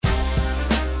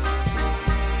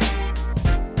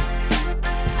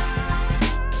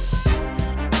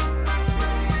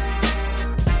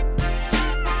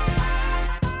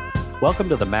Welcome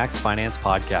to the Max Finance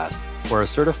Podcast, where a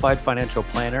certified financial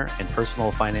planner and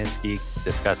personal finance geek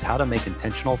discuss how to make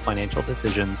intentional financial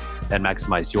decisions that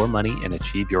maximize your money and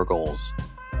achieve your goals.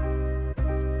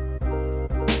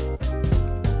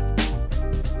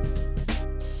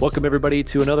 Welcome, everybody,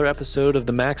 to another episode of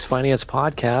the Max Finance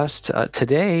Podcast.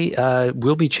 Today,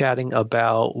 we'll be chatting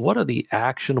about what are the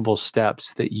actionable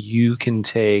steps that you can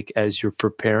take as you're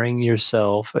preparing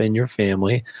yourself and your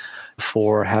family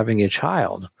for having a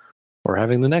child or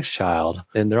having the next child.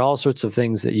 And there are all sorts of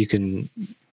things that you can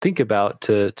think about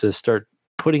to start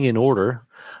putting in order,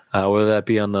 whether that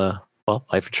be on the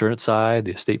life insurance side,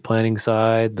 the estate planning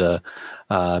side, the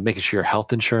making sure your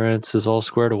health insurance is all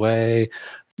squared away.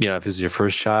 You know, if it's your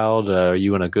first child, are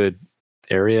you in a good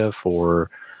area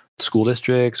for school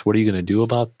districts? What are you going to do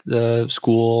about the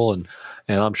school? And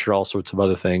I'm sure all sorts of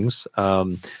other things.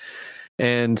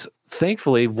 And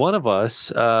thankfully, one of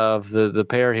us of the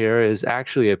pair here is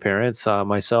actually a parent.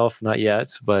 Myself, not yet,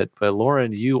 but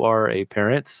Lauren, you are a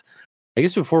parent. I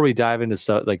guess before we dive into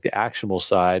stuff like the actionable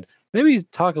side, maybe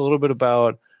talk a little bit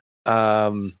about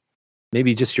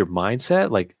maybe just your mindset.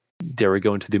 Like, dare we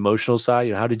go into the emotional side?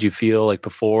 You know, how did you feel like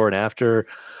before and after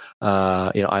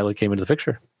Isla came into the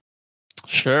picture?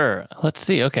 Sure. Let's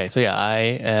see. Okay. So yeah,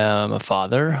 I am a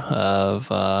father of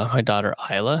my daughter,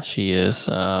 Isla. She is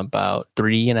about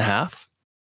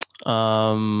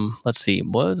 3.5. Let's see.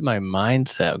 What was my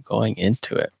mindset going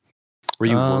into it? Were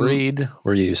you worried?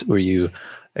 Were you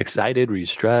excited? Were you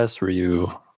stressed? Were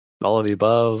you all of the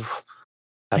above?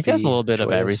 Happy, I guess a little bit joyous?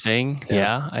 of everything.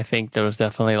 Yeah. I think there was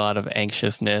definitely a lot of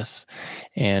anxiousness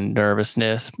and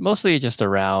nervousness, mostly just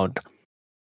around,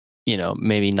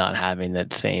 maybe not having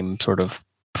that same sort of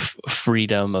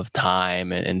freedom of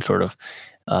time and sort of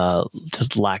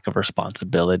just lack of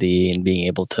responsibility and being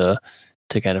able to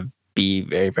kind of be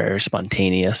very, very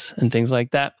spontaneous and things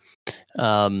like that.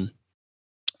 And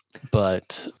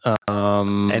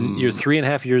you're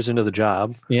 3.5 years into the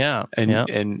job. Yeah.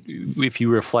 And if you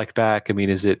reflect back, I mean,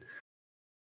 is it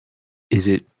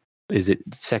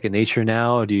second nature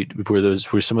now?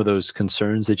 Were some of those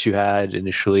concerns that you had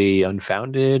initially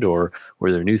unfounded, or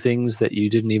were there new things that you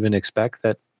didn't even expect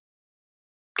that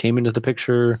came into the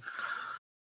picture?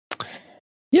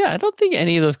 Yeah, I don't think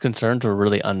any of those concerns were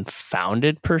really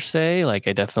unfounded per se. Like,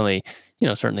 I definitely,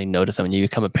 certainly noticed that when you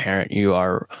become a parent, you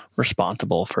are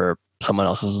responsible for someone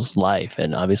else's life.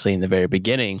 And obviously in the very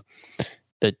beginning,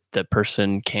 the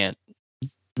person can't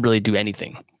really do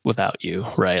anything without you,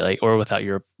 right? Like, or without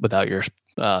the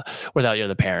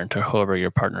parent or whoever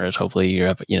your partner is. Hopefully you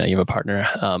have a partner.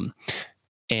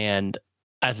 And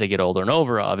as they get older and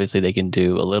older, obviously they can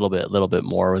do a little bit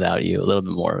more without you,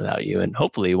 and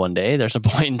hopefully one day there's a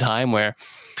point in time where,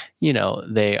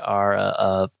 they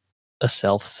are a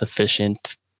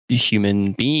self-sufficient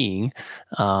human being,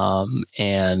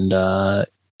 and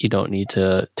you don't need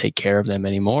to take care of them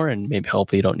anymore, and maybe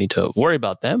hopefully you don't need to worry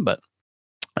about them. But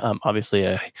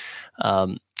obviously,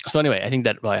 so anyway, I think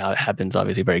that happens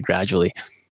obviously very gradually.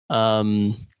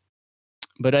 But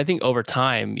I think over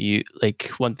time,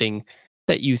 one thing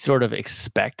that you sort of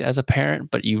expect as a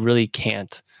parent, but you really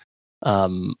can't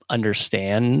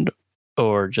understand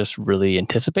or just really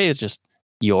anticipate, is just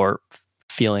your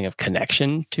feeling of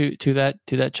connection to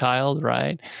that child,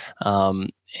 right?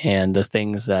 And the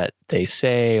things that they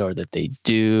say or that they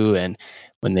do, and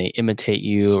when they imitate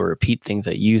you or repeat things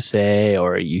that you say,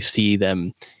 or you see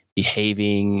them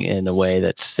behaving in a way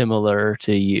that's similar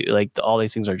to you, like all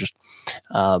these things are just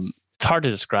it's hard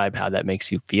to describe how that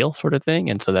makes you feel, sort of thing.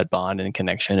 And so that bond and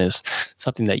connection is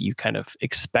something that you kind of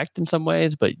expect in some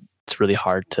ways, but it's really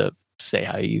hard to say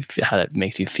how that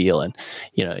makes you feel. And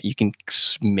you can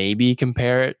maybe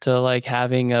compare it to like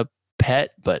having a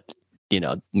pet, but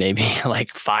maybe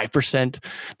like 5%,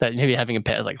 that maybe having a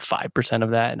pet is like 5% of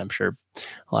that. And I'm sure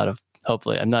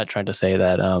hopefully, I'm not trying to say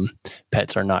that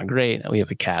pets are not great. We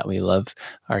have a cat. We love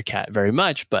our cat very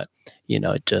much, but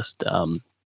just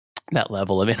that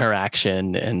level of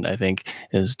interaction, and I think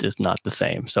is just not the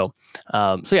same. So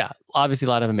yeah, obviously a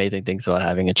lot of amazing things about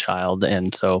having a child.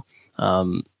 And so,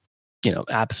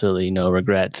 absolutely no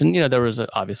regrets. And, there was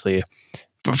obviously,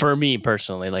 for me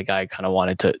personally, like I kind of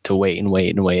wanted to wait.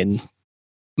 And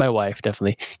my wife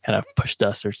definitely kind of pushed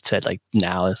us, or said like,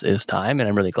 now is time. And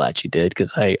I'm really glad she did,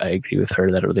 because I agree with her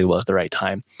that it really was the right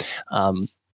time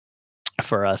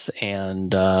for us.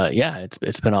 And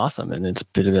it's been awesome. And it's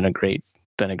been a great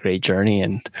journey.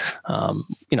 And,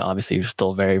 obviously you're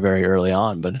still very, very early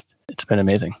on, but it's been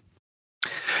amazing.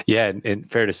 Yeah, and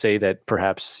fair to say that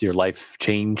perhaps your life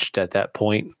changed at that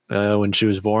point when she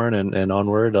was born and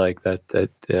onward, like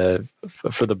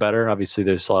for the better. Obviously,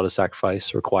 there's a lot of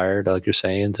sacrifice required, like you're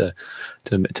saying, to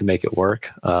make it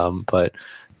work. But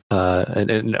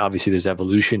and obviously there's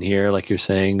evolution here, like you're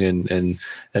saying, and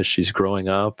as she's growing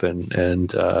up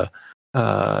and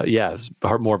yeah,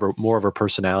 more of her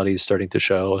personality is starting to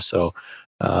show. So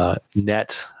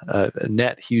net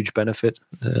huge benefit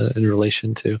in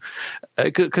relation to,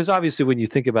 because obviously when you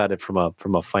think about it from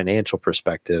a financial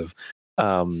perspective,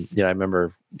 I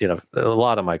remember, a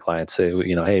lot of my clients say,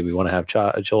 hey, we want to have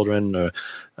children, or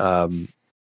I've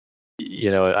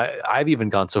even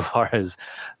gone so far as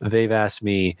they've asked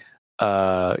me,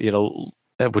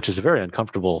 which is a very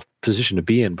uncomfortable position to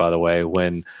be in, by the way,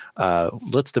 when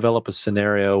let's develop a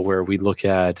scenario where we look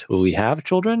at, well, we have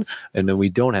children and then we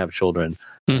don't have children.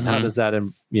 And how does that,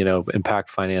 impact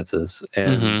finances?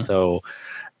 And so,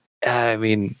 I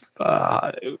mean,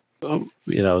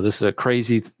 this is a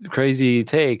crazy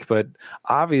take, but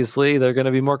obviously they're going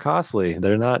to be more costly.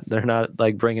 They're not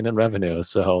like bringing in revenue.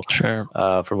 So Sure.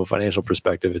 From a financial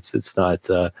perspective, it's not,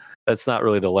 that's not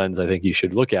really the lens I think you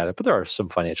should look at it. But there are some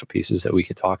financial pieces that we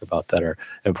can talk about that are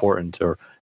important, or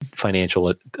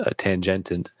financial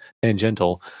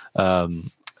tangential,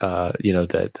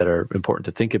 that are important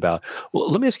to think about.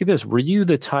 Well, let me ask you this: were you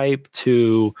the type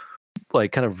to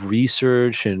like kind of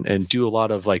research and do a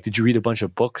lot of, like, did you read a bunch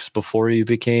of books before you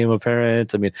became a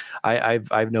parent? I mean,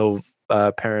 I've know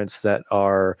parents that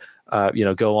are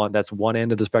go on, that's one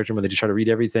end of the spectrum where they just try to read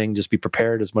everything, just be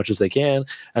prepared as much as they can,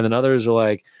 and then others are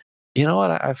like, you know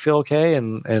what, I feel okay,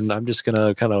 and I'm just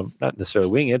gonna kind of not necessarily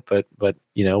wing it, but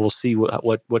we'll see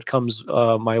what comes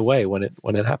my way when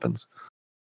it happens.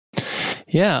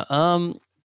 Yeah.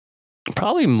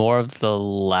 Probably more of the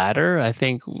latter. I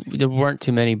think there weren't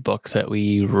too many books that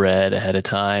we read ahead of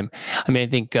time. I mean, I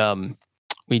think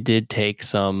we did take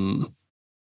some.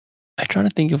 I'm trying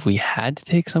to think if we had to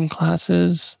take some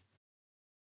classes.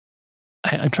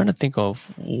 I'm trying to think of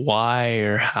why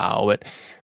or how, but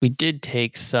we did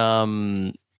take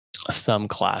some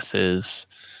classes.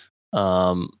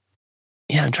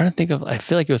 Yeah, I'm trying to think of. I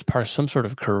feel like it was part of some sort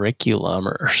of curriculum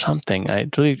or something.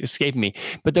 It really escaped me.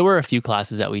 But there were a few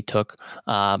classes that we took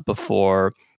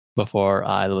before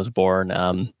Isla was born.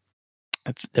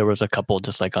 There was a couple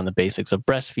just like on the basics of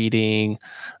breastfeeding.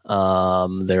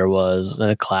 There was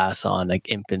a class on like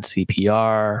infant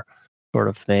CPR sort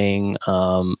of thing.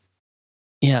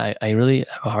 Yeah, I really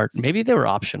have a hard. Maybe they were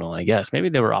optional. I guess maybe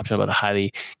they were optional, but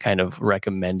highly kind of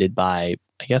recommended by,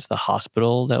 I guess, the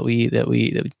hospital that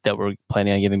we're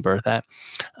planning on giving birth at.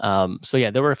 So yeah,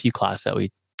 there were a few classes that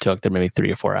we took. There maybe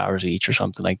 3 or 4 hours each or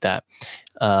something like that.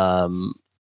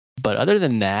 But other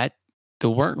than that,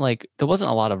 there wasn't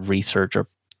a lot of research or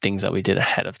things that we did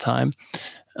ahead of time.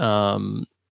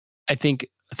 I think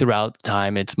throughout the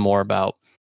time, it's more about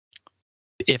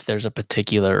if there's a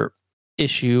particular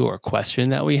issue or question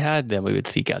that we had, then we would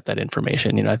seek out that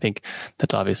information. I think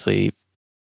that's obviously,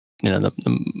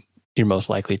 you're most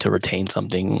likely to retain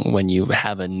something when you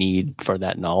have a need for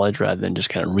that knowledge, rather than just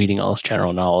kind of reading all this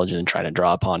general knowledge and trying to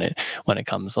draw upon it when it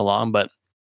comes along. But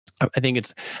I think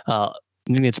it's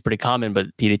pretty common, but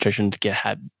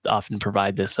pediatricians often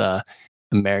provide this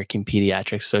American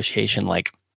Pediatric Association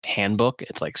like handbook.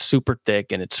 It's like super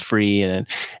thick and it's free, and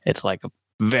it's like a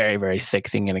very, very thick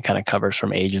thing, and it kind of covers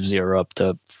from age of 0 up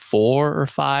to 4 or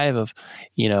 5 of,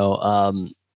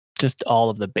 just all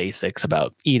of the basics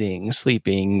about eating,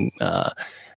 sleeping,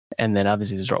 and then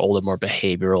obviously these are older, more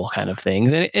behavioral kind of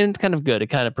things, and it's kind of good.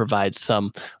 It kind of provides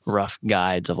some rough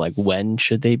guides of like when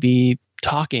should they be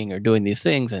talking or doing these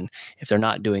things, and if they're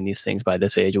not doing these things by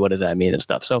this age, what does that mean and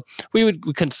stuff. So we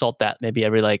consult that maybe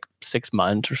every like 6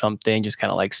 months or something, just kind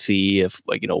of like see if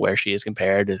like where she is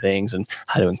compared to things and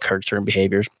how to encourage certain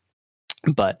behaviors.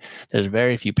 But there's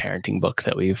very few parenting books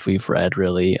that we've read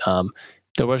really.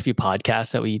 There were a few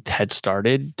podcasts that we had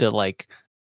started to like,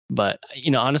 but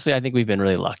honestly, I think we've been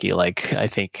really lucky. Like I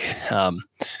think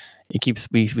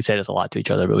we say this a lot to each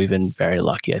other, but we've been very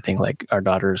lucky. I think like our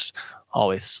daughters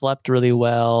always slept really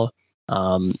well.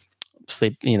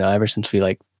 Sleep, ever since we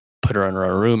like put her in her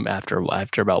own room after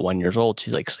about 1 year old,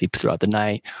 she like sleeps throughout the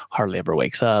night, hardly ever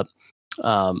wakes up.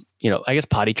 I guess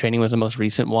potty training was the most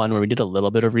recent one where we did a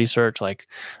little bit of research. Like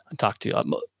I talked to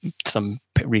some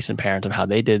recent parents of how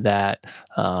they did that.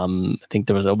 I think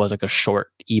there was like a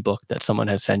short ebook that someone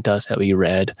had sent us that we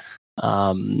read.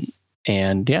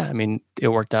 And yeah, I mean, it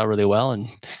worked out really well. And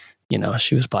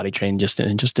she was potty trained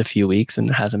in just a few weeks, and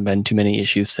there hasn't been too many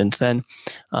issues since then.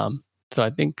 So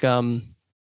I think,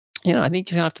 I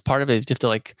think you have to, part of it is you have to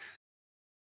like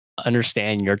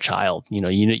understand your child. You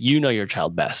know your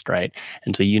child best, right?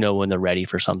 And so when they're ready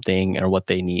for something or what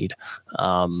they need.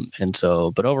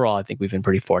 But overall, I think we've been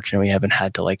pretty fortunate. We haven't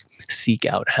had to like seek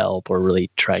out help or really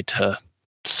try to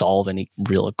solve any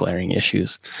real glaring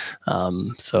issues.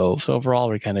 So overall,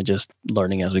 we're kind of just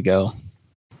learning as we go.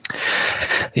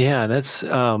 Yeah, that's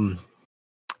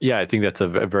I think that's a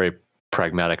very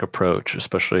pragmatic approach,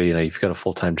 especially you've got a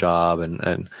full-time job,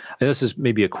 and this is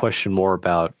maybe a question more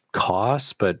about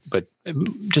costs, but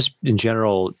just in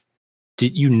general,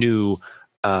 you knew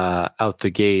out the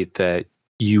gate that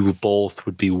you both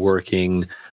would be working.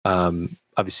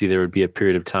 Obviously, there would be a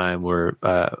period of time where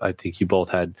I think you both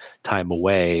had time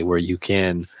away where you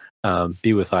can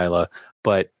be with Isla.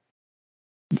 But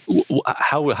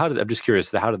how did, I'm just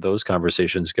curious, how did those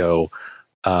conversations go?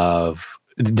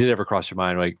 Did it ever cross your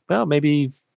mind, like, well,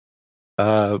 maybe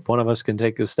one of us can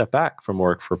take a step back from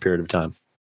work for a period of time?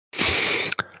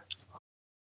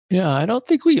 Yeah, I don't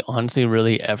think we honestly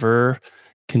really ever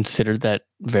considered that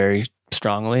very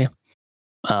strongly.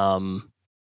 And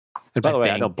by the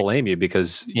way, I don't blame you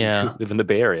because you live in the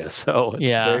Bay Area, so it's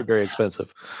very, very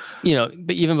expensive.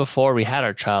 But even before we had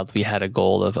our child, we had a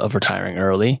goal of retiring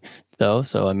early, though.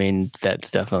 So I mean,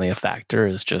 that's definitely a factor.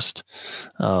 Is just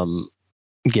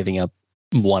giving up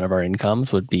one of our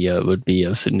incomes would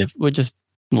just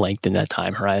lengthen that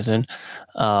time horizon.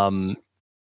 Yeah,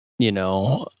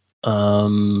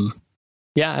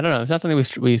 I don't know. It's not something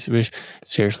we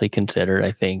seriously considered.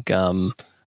 I think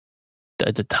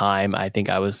at the time, I think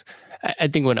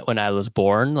when I was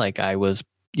born, like I was,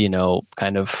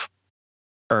 kind of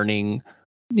earning,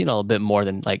 a bit more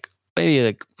than like maybe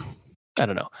like, I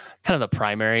don't know, kind of the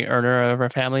primary earner of our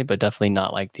family, but definitely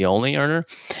not like the only earner.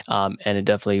 And it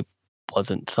definitely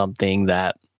wasn't something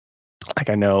that, like,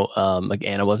 I know, like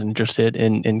Anna wasn't interested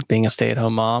in being a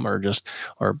stay-at-home mom or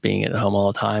being at home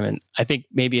all the time. And I think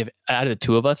maybe if out of the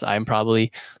two of us, I'm probably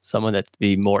someone that'd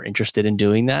be more interested in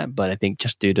doing that. But I think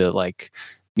just due to like,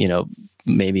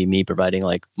 maybe me providing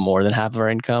like more than half of our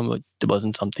income, it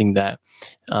wasn't something that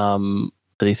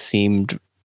really seemed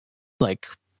like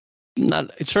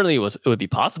not. It certainly it would be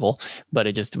possible, but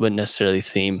it just wouldn't necessarily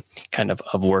seem kind of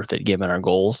worth it given our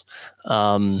goals.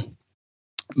 I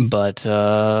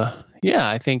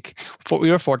think we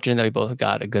were fortunate that we both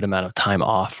got a good amount of time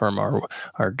off from our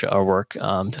work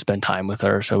to spend time with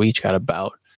her. So we each got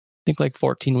about, I think, like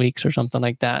 14 weeks or something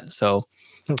like that. So,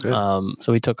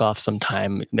 so we took off some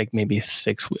time, like maybe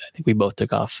 6. I think we both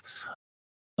took off,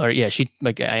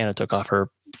 Anna took off her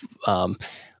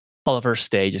all of her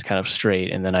stay just kind of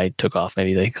straight, and then I took off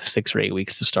maybe like 6 or 8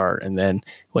 weeks to start, and then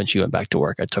when she went back to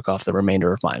work, I took off the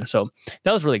remainder of mine. So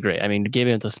that was really great. I mean, being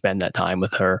able to spend that time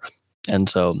with her, and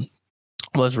so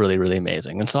was really, really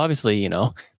amazing. And so obviously,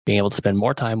 being able to spend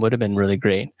more time would have been really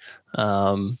great.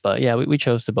 But yeah, we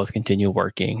chose to both continue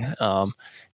working. So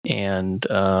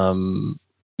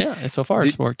far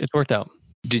it's worked out.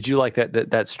 Did you like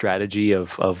that strategy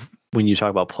of when you talk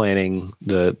about planning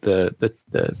the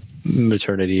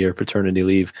maternity or paternity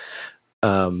leave,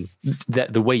 that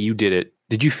the way you did it,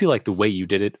 did you feel like the way you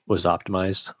did it was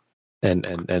optimized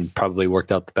and probably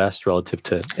worked out the best relative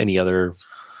to any other?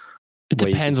 It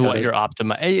depends what you're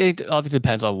optimizing. It obviously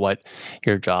depends on what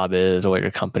your job is or what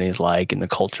your company is like and the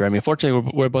culture. I mean, fortunately,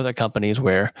 we're both at companies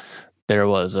where there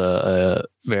was a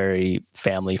very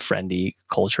family-friendly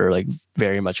culture, like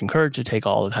very much encouraged to take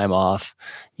all the time off.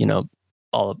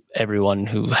 Everyone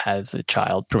who has a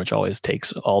child pretty much always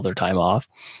takes all their time off.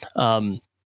 I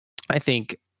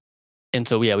think, and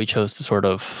so we chose to sort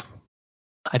of.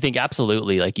 I think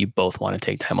absolutely, like, you both want to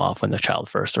take time off when the child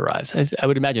first arrives. I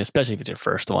would imagine, especially if it's your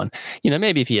first one.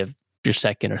 Maybe if you have your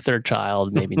second or third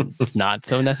child, maybe not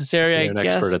so necessary. You're an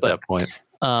expert at that point.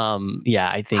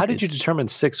 I think. How did you determine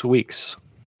 6 weeks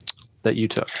that you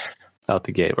took out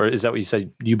the gate, or is that what you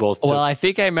said you both took? Well, I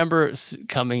think I remember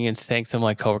coming and saying to some of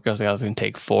my coworkers, I was going to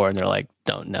take 4, and they're like,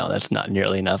 "No, that's not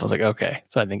nearly enough." I was like, "Okay,"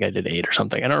 so I think I did 8 or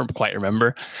something. I don't quite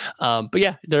remember, but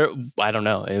yeah, I don't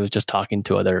know. It was just talking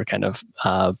to other kind of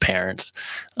parents,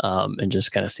 and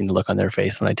just kind of seeing the look on their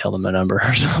face when I tell them a number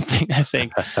or something. I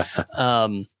think.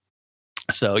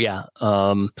 So yeah,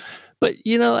 but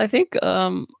I think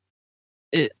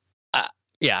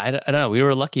I don't know. We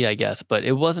were lucky, I guess, but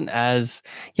it wasn't as,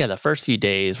 the first few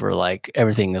days were like,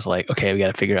 everything is like, okay, we got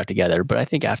to figure it out together. But I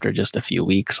think after just a few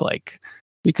weeks, like,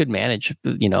 we could manage,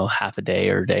 half a day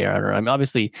or a day. I mean,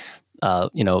 obviously,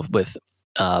 with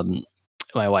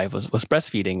my wife was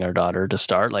breastfeeding our daughter to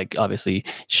start. Like, obviously,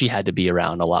 she had to be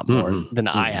around a lot more than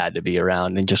I had to be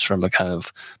around, and just from a kind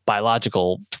of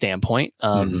biological standpoint.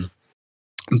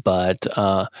 But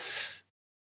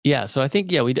Yeah, so I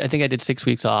think I think I did 6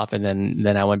 weeks off, and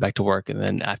then I went back to work, and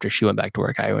then after she went back to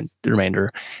work, I went the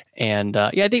remainder, and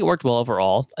I think it worked well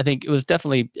overall. I think it was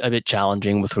definitely a bit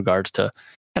challenging with regards to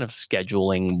kind of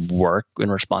scheduling work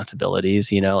and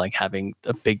responsibilities. Like having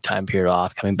a big time period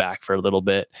off, coming back for a little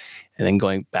bit, and then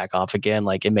going back off again.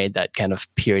 Like it made that kind of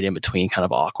period in between kind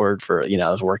of awkward for I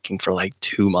was working for like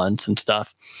 2 months and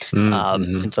stuff,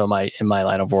 Mm-hmm. and so in my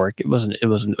line of work, it wasn't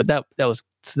that was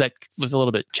a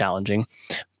little bit challenging.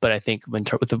 But I think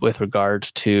with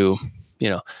regards to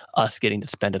us getting to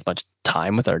spend as much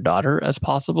time with our daughter as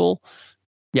possible,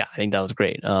 yeah, I think that was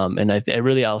great. And I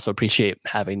really also appreciate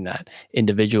having that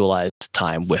individualized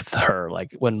time with her.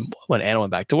 Like when Anna went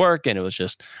back to work and it was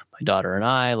just my daughter and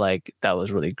I, like that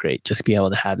was really great. Just being able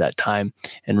to have that time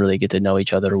and really get to know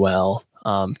each other well.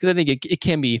 Because I think it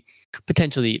can be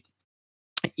potentially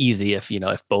easy if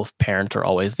both parents are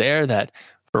always there, that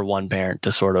for one parent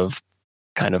to sort of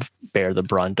kind of bear the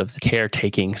brunt of the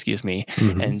caretaking,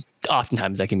 Mm-hmm. and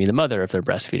oftentimes that can be the mother if they're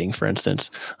breastfeeding, for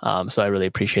instance. So I really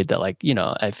appreciate that. Like,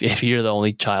 if you're the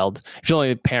only child, if you're the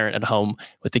only parent at home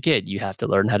with the kid, you have to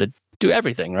learn how to do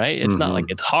everything, right? It's not like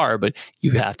Mm-hmm. it's hard, but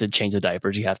you have to change the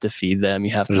diapers, you have to feed them,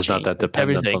 you have to There's not change that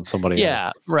dependence everything. on somebody Yeah,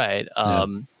 else. right. Yeah.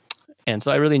 And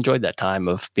so I really enjoyed that time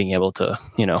of being able to,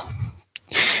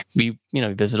 we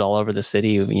visit all over the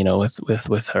city,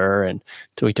 with her, and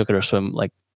so we took her to swim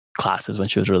like classes when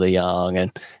she was really young,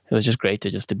 and it was just great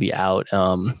to be out,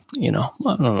 on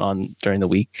during the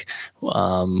week,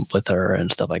 with her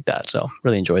and stuff like that. So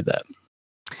really enjoyed that.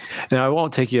 Now, I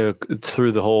won't take you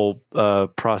through the whole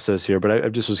process here, but I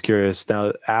just was curious.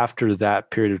 Now, after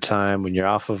that period of time, when you're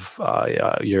off of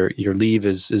your leave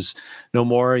is no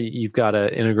more, you've got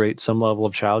to integrate some level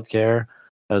of childcare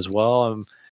as well.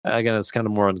 Again, it's kind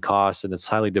of more on cost, and it's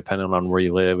highly dependent on where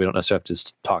you live. We don't necessarily have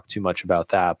to talk too much about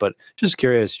that, but just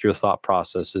curious your thought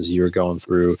process as you were going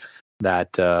through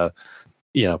that,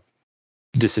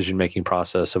 decision-making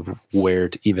process of where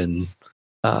to even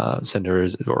send her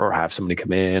or have somebody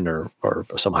come in or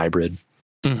some hybrid.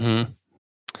 Mm-hmm.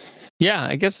 Yeah,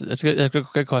 I guess that's a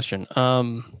good question.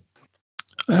 I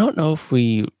don't know if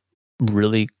we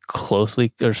really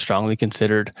closely or strongly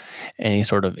considered any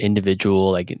sort of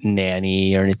individual like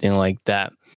nanny or anything like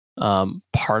that.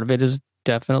 Part of it is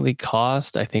definitely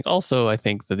cost. I think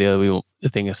that the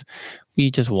thing is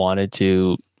we just wanted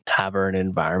to have her in an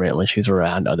environment when she's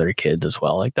around other kids as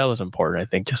well. Like that was important, I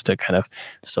think, just to kind of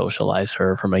socialize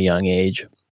her from a young age.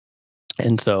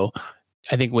 And so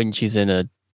I think when she's when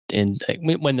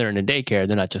they're in a daycare,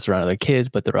 they're not just around other kids,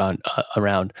 but they're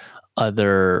around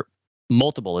other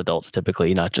multiple adults,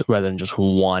 typically, not just rather than just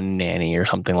one nanny or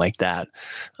something like that.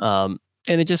 And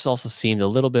it just also seemed a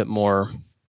little bit more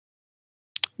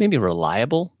maybe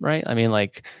reliable, right? I mean,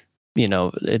 like,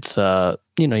 it's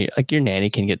like your nanny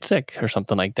can get sick or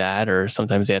something like that, or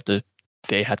sometimes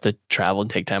they have to travel and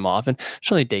take time off, and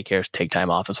certainly daycares take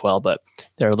time off as well, but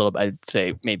they're I'd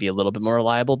say maybe a little bit more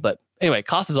reliable. But anyway,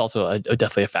 cost is also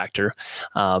definitely a factor.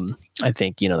 I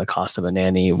think the cost of a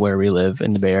nanny where we live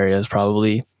in the Bay Area is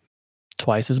probably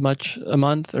twice as much a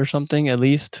month or something, at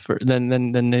least than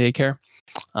the daycare.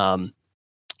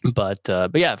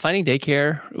 But yeah, finding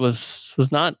daycare was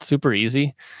not super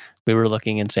easy. We were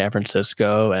looking in San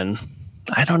Francisco, and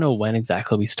I don't know when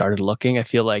exactly we started looking. I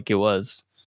feel like it was,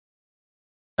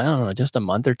 I don't know, just a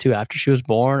month or two after she was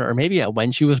born, or maybe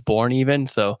when she was born even.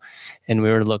 So, and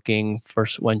we were looking for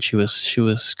when she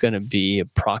was going to be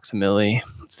approximately,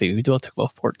 let's see, we took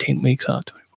about 14 weeks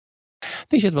out. I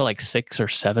think she was about like 6 or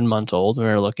 7 months old when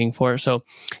we were looking for her. So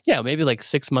yeah, maybe like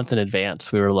 6 months in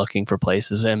advance, we were looking for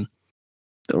places, and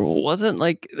there wasn't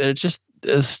like, it's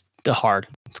hard.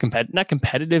 It's not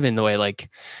competitive in the way like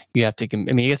you have to, I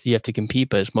mean, I guess you have to compete,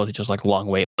 but it's mostly just like long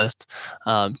wait lists.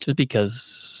 Just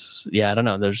because, I don't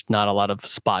know, there's not a lot of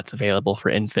spots available for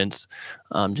infants,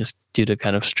 just due to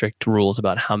kind of strict rules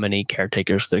about how many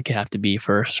caretakers there have to be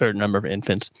for a certain number of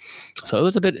infants. So it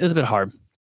was a bit hard.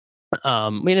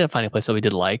 We ended up finding a place that we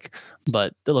did like,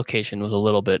 but the location was a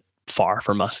little bit far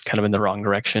from us, kind of in the wrong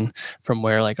direction from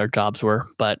where like our jobs were.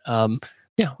 But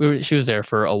she was there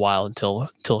for a while until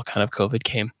kind of COVID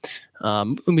came.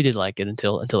 And we did like it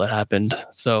until it happened.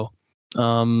 So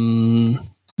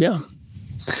yeah.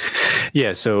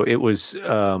 Yeah, so it was,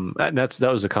 and that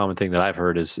was a common thing that I've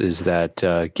heard is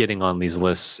that getting on these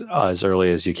lists as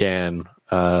early as you can.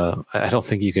 I don't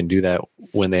think you can do that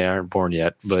when they aren't born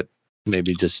yet, but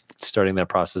maybe just starting that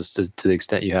process to the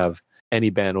extent you have any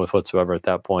bandwidth whatsoever at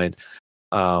that point.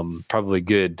 Probably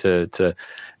good to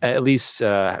at least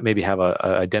maybe have a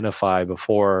identify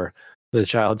before the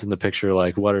child's in the picture,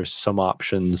 like what are some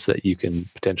options that you can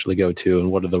potentially go to,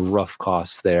 and what are the rough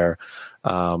costs there?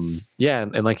 And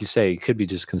like you say, it could be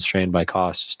just constrained by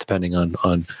costs, just depending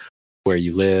on where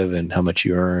you live and how much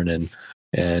you earn,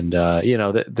 and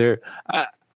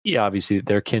obviously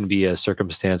there can be a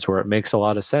circumstance where it makes a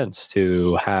lot of sense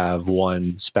to have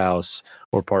one spouse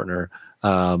or partner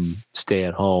stay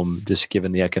at home, just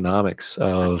given the economics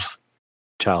of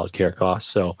childcare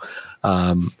costs. So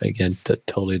again,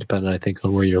 totally dependent, I think,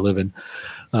 on where you're living.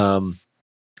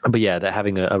 But yeah, that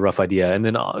having a rough idea, and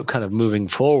then kind of moving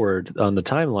forward on the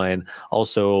timeline.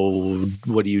 Also,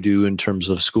 what do you do in terms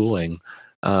of schooling?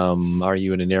 Are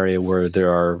you in an area where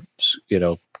there are,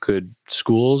 good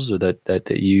schools, or that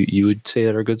you would say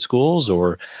that are good schools,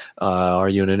 or are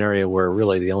you in an area where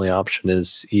really the only option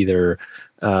is either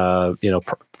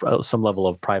some level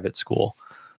of private school?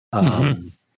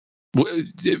 In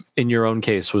your own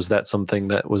case, was that something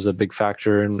that was a big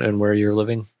factor in where you're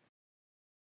living?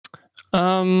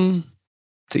 To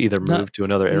either move to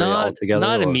another area altogether?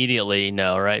 Not immediately,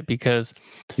 no, right? Because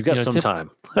you've got some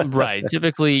time. Right.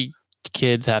 Typically,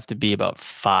 kids have to be about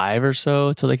 5 or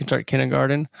so till they can start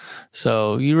kindergarten.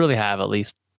 So you really have at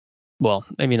least, well,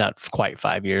 maybe not quite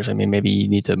 5 years. I mean, maybe you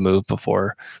need to move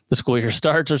before the school year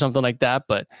starts or something like that.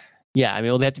 But yeah, I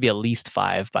mean, they have to be at least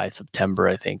 5 by September,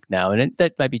 I think, now. And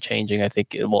that might be changing. I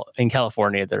think, in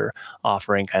California, they're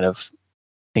offering kind of,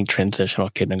 I think, transitional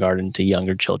kindergarten to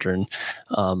younger children.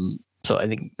 So I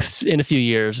think in a few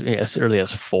years, as early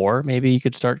as 4, maybe you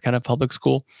could start kind of public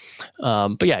school.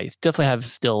 But yeah, you definitely have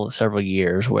still several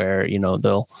years where,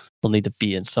 they'll need to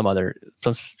be in some other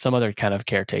kind of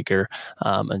caretaker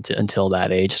until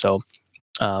that age. So,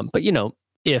 but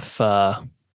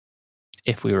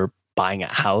if we were buying a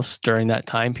house during that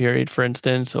time period, for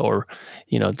instance, or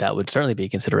that would certainly be a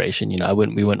consideration.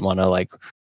 We wouldn't want to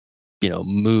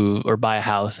move or buy a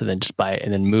house and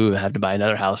then move and have to buy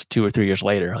another house 2 or 3 years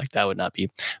later. Like, that would not be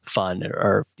fun,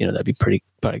 or that'd be pretty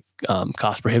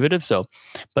cost prohibitive. So,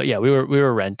 but yeah, we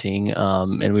were renting,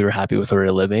 and we were happy with where we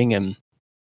were living, and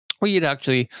we had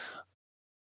actually,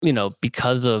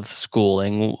 because of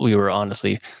schooling, we were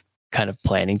honestly kind of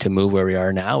planning to move where we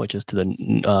are now, which is to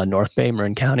the North Bay,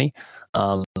 Marin County.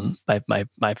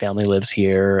 My family lives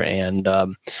here, and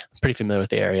I'm pretty familiar with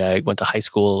the area. I went to high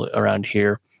school around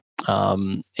here.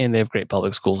 And they have great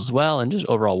public schools as well, and just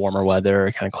overall warmer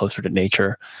weather, kind of closer to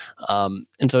nature.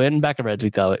 And so in back of our heads, we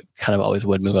thought it kind of always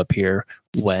would move up here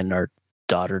when our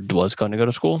daughter was going to go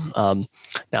to school. Now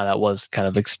that was kind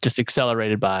of just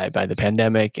accelerated by the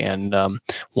pandemic, and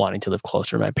wanting to live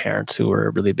closer to my parents, who were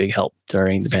a really big help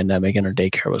during the pandemic, and our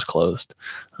daycare was closed.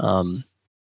 And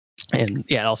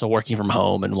also working from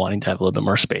home and wanting to have a little bit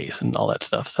more space and all that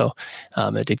stuff. So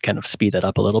it did kind of speed that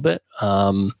up a little bit.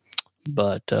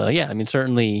 But yeah, I mean,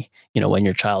 certainly, when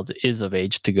your child is of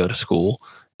age to go to school,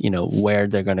 where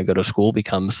they're going to go to school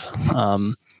becomes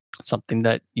something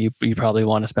that you probably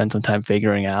want to spend some time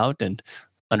figuring out, and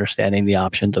understanding the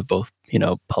options of both,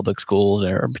 public schools,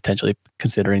 or potentially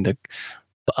considering the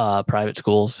private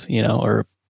schools, or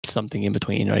something in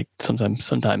between, right?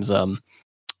 Sometimes,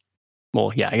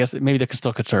 well, yeah, I guess maybe they could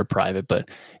still consider private, but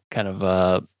kind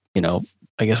of,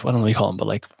 I guess, what don't we call them, but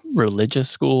like religious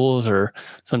schools, or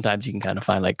sometimes you can kind of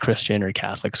find like Christian or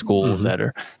Catholic schools that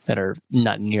are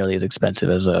not nearly as expensive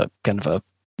as a kind of a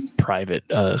private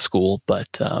school,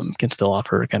 but can still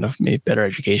offer kind of maybe better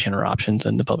education or options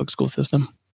than the public school system.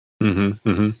 I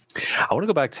want to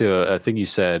go back to a thing you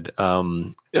said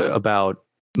about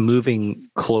moving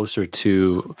closer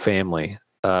to family.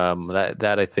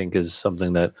 That I think is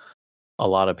something that a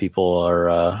lot of people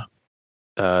are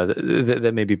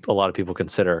that maybe a lot of people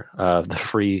consider, the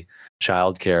free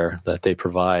childcare that they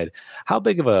provide. How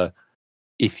big of a,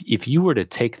 if you were to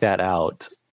take that out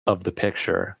of the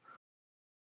picture,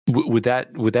 would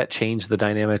that change the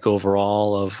dynamic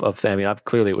overall of I mean,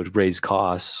 clearly it would raise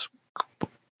costs.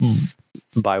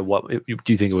 By what do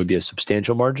you think? It would be a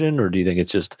substantial margin, or do you think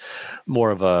it's just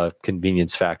more of a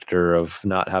convenience factor of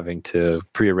not having to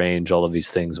prearrange all of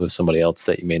these things with somebody else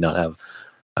that you may not have,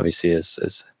 obviously,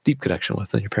 as deep connection with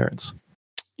than your parents?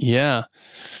 Yeah,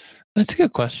 that's a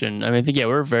good question. I mean, I think,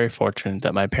 we're very fortunate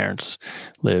that my parents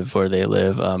live where they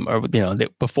live.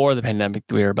 Before the pandemic,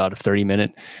 we were about a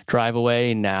 30-minute drive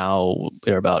away. Now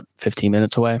we're about 15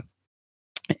 minutes away.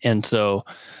 And so,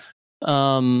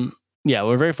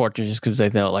 we're very fortunate, just because I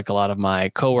know, like, a lot of my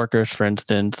coworkers, for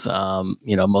instance,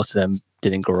 most of them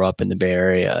didn't grow up in the Bay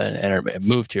Area and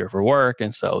moved here for work.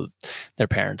 And so their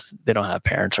parents, they don't have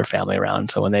parents or family around.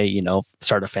 So when they,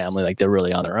 start a family, like, they're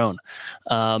really on their own.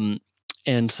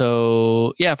 And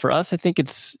so, for us, I think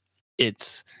it's,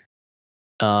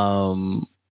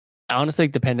 I honestly,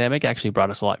 the pandemic actually brought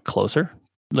us a lot closer.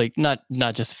 Like not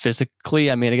just physically.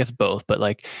 I mean, I guess both, but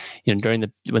like, when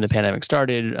the pandemic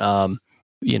started,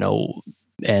 you know,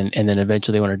 and then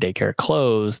eventually when our daycare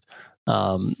closed,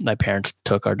 my parents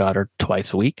took our daughter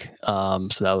twice a week. So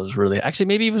that was really, actually,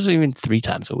 maybe it was even 3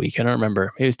 times a week. I don't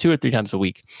remember. Maybe it was 2 or 3 times a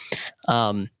week.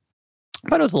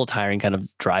 But it was a little tiring kind of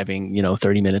driving,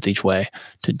 30 minutes each way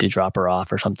to drop her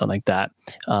off or something like that.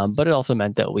 But it also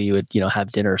meant that we would,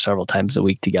 have dinner several times a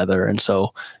week together. And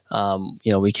so,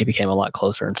 we became a lot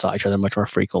closer and saw each other much more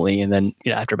frequently. And then,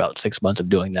 after about 6 months of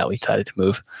doing that, we decided to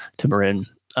move to Marin.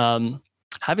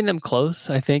 Having them close,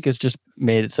 I think, has just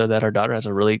made it so that our daughter has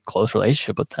a really close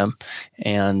relationship with them.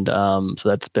 And so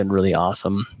that's been really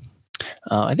awesome.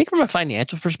 I think from a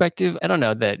financial perspective, I don't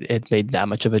know that it made that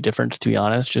much of a difference, to be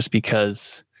honest, just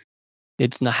because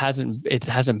it hasn't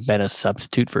been a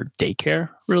substitute for daycare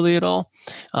really at all.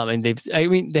 And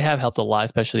they have helped a lot,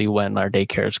 especially when our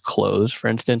daycare is closed, for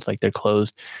instance, like they're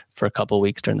closed for a couple of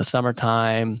weeks during the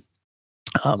summertime.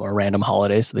 Or random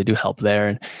holidays, so they do help there.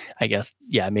 And I guess,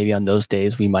 maybe on those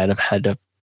days we might have had to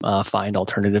find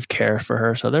alternative care for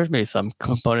her. So there's maybe some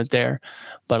component there,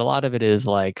 but a lot of it is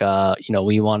like,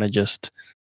 we want to just,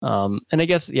 and I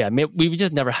guess, we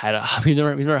just never had we've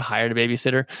never hired a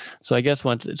babysitter. So I guess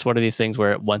once it's one of these things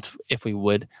where if we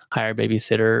would hire a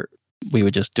babysitter, we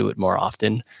would just do it more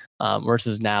often.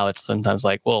 Versus now it's sometimes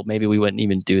like, well, maybe we wouldn't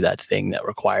even do that thing that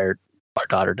required our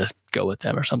daughter to go with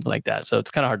them or something like that. So it's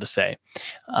kind of hard to say.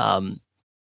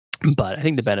 But I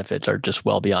think the benefits are just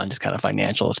well beyond just kind of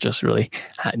financial. It's just really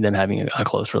them having a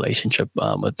close relationship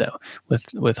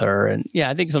with her. And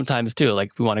I think sometimes too, like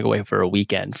if we want to go away for a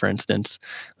weekend, for instance,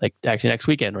 like actually next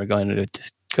weekend, we're going to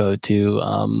go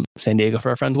to San Diego for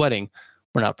our friend's wedding.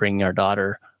 We're not bringing our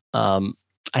daughter.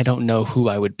 I don't know who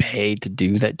I would pay to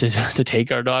do that, to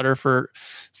take our daughter for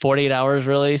 48 hours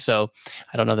really. So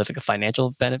I don't know if that's like a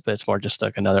financial benefit, but it's more just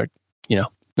like another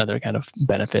kind of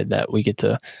benefit that we get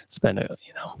to spend,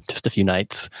 just a few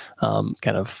nights,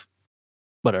 kind of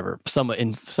whatever,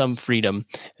 some freedom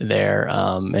there,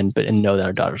 and know that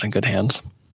our daughter's in good hands.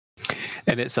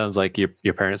 And it sounds like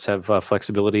your parents have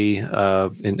flexibility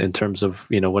in terms of,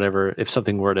 whatever,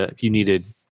 if you needed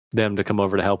them to come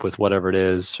over to help with whatever it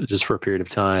is, just for a period of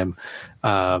time,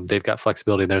 they've got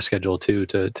flexibility in their schedule too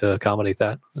to accommodate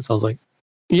that. It sounds like.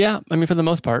 Yeah, I mean, for the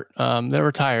most part, they're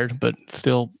retired, but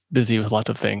still busy with lots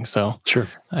of things. So sure,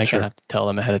 I kind of have to tell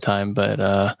them ahead of time.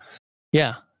 But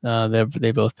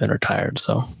they've both been retired.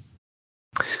 So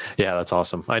yeah, that's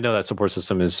awesome. I know that support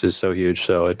system is so huge.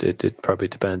 So it probably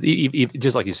depends.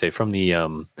 Just like you say, from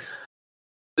the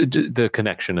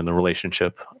connection and the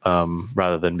relationship,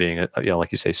 rather than being,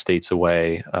 like you say, states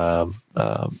away.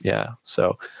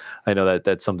 So I know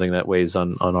that's something that weighs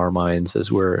on our minds, as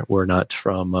we're not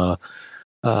from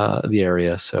the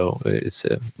area. So it's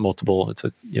a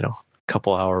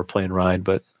couple hour plane ride,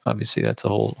 but obviously that's a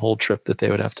whole trip that they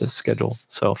would have to schedule.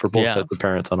 So for both sets of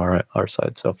parents on our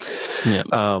side. So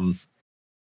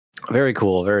very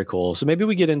cool. Very cool. So maybe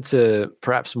we get into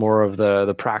perhaps more of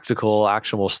the practical,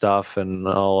 actionable stuff, and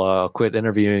I'll quit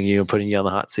interviewing you and putting you on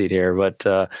the hot seat here. But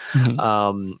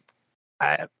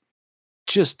I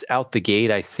just out the gate,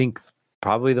 I think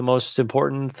probably the most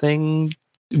important thing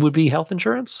would be health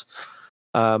insurance.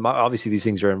 Obviously these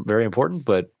things are very important,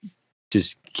 but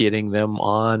just getting them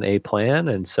on a plan.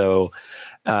 And so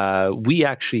we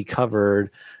actually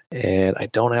covered, and I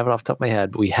don't have it off the top of my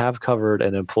head, but we have covered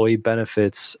an employee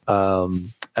benefits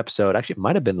episode. Actually, it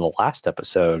might have been the last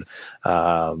episode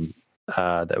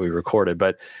that we recorded,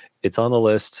 but it's on the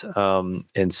list.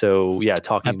 And so,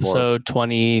 talking more. Episode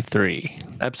 23.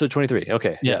 Episode 23.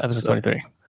 Okay. Yeah, episode 23.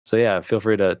 So feel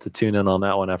free to tune in on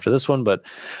that one after this one. But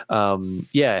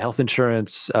health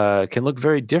insurance can look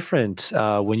very different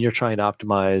when you're trying to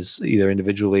optimize either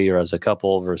individually or as a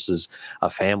couple versus a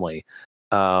family.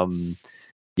 And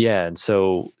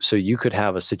so you could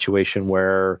have a situation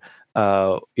where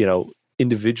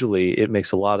individually it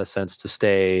makes a lot of sense to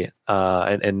stay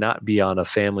and not be on a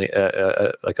family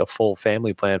like a full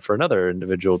family plan for another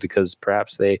individual, because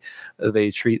perhaps they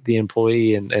treat the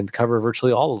employee and cover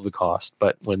virtually all of the cost.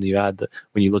 But when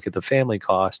you look at the family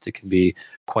cost, it can be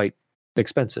quite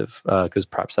expensive because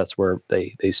perhaps that's where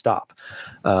they stop.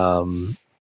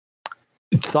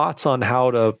 Thoughts on how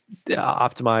to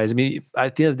optimize? I mean,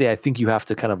 at the end of the day, I think you have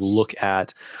to kind of look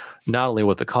at not only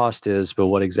what the cost is, but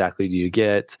what exactly do you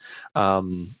get?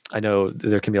 I know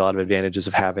there can be a lot of advantages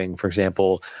of having, for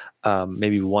example,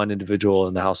 maybe one individual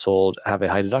in the household have a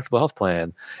high deductible health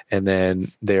plan, and then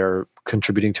they're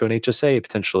contributing to an HSA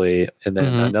potentially, and then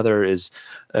Mhm. another is,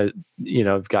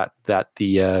 got that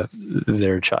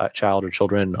their child or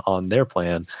children on their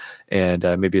plan, and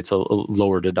maybe it's a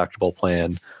lower deductible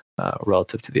plan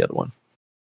relative to the other one.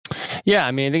 Yeah,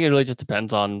 I mean, I think it really just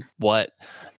depends on what's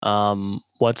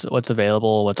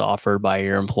available, what's offered by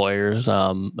your employers.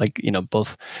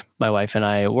 Both my wife and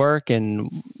I work,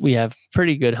 and we have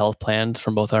pretty good health plans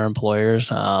from both our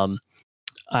employers.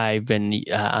 I've been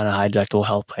on a high deductible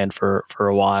health plan for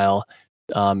a while.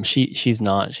 She's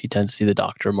not. She tends to see the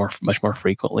doctor much more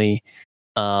frequently.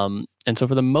 And so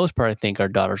for the most part, I think our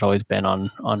daughter's always been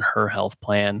on her health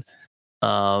plan.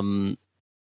 Um,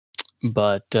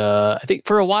 but I think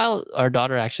for a while, our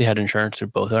daughter actually had insurance through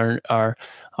both our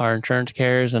insurance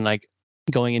carriers, and like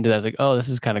going into that, I was like, oh, this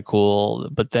is kind of cool.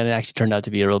 But then it actually turned out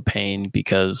to be a real pain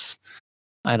because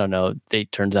I don't know.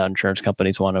 Turns out insurance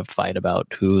companies want to fight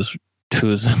about who's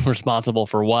responsible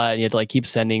for what. You have to like keep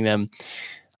sending them.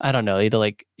 I don't know. You had to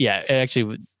like, yeah.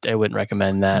 I wouldn't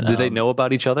recommend that. Did they know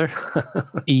about each other?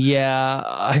 Yeah,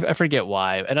 I forget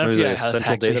why. And I don't Was it forget a how this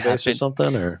central actually database or happened.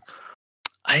 something, or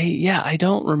I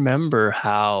don't remember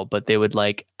how, but they would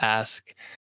like ask,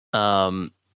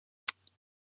 um,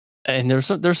 and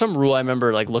there's some rule I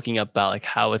remember like looking up about like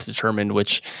how it's determined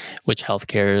which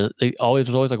healthcare. There's always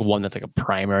like one that's like a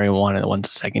primary one and one's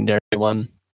a secondary one.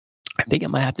 I think it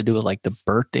might have to do with like the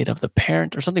birth date of the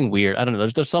parent or something weird. I don't know.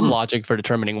 There's some logic for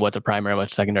determining what's a primary and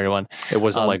what's a secondary one. it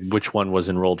wasn't like which one was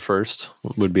enrolled first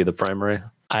would be the primary?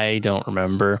 I don't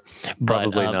remember, but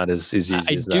Probably not as easy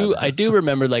as do that. I do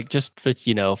remember like just for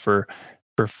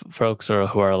folks who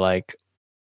are like,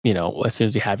 as soon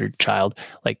as you have your child,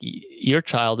 like your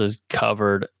child is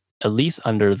covered at least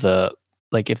under the,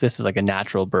 like if this is like a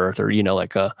natural birth or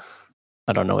like a,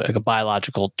 I don't know, like a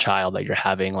biological child that you're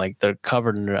having, like they're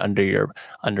covered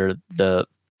under the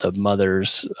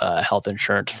mother's health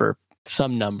insurance for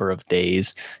some number of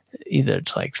days. Either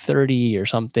it's like 30 or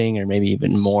something, or maybe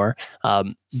even more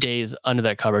days under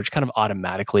that coverage, kind of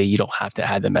automatically. You don't have to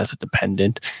add them as a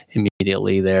dependent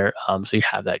immediately there. So you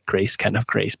have that grace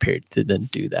period to then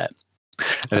do that.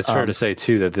 And it's fair to say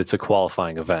too that it's a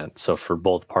qualifying event, so for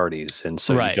both parties, and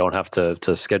so Right. you don't have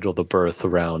to schedule the birth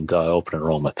around open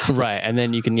enrollment. Right, and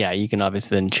then you can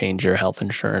obviously then change your health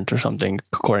insurance or something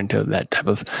according to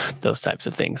those types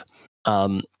of things.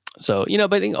 So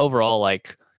but I think overall,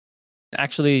 like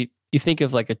actually, you think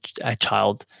of like a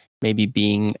child maybe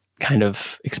being kind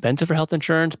of expensive for health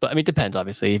insurance, but I mean, it depends.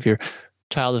 Obviously, if your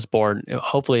child is born,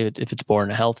 hopefully, if it's born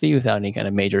healthy without any kind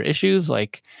of major issues,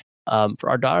 like for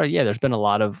our daughter, yeah, there's been a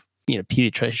lot of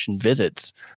pediatrician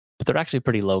visits, but they're actually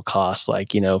pretty low cost.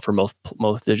 Like for most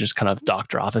they're just kind of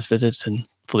doctor office visits and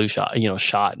flu shot,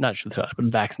 not flu shots, but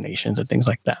vaccinations and things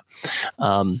like that.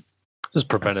 Just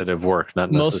preventative work,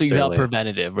 not Mostly necessarily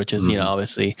preventative, which is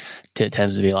obviously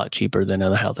tends to be a lot cheaper than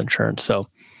other health insurance. So,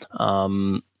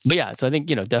 but yeah, so I think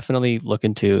definitely look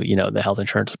into the health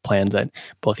insurance plans that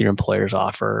both your employers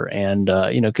offer, and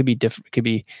could be different. Could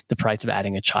be the price of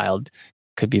adding a child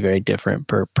could be very different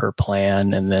per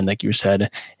plan, and then like you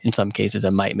said, in some cases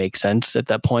it might make sense at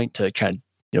that point to try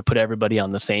and put everybody on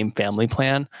the same family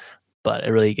plan. But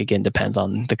it really again depends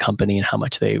on the company and how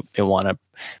much they want to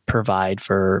provide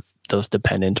for those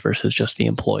dependents versus just the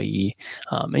employee.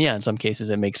 And yeah, in some cases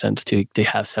it makes sense to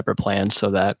have separate plans so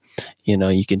that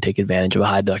you can take advantage of a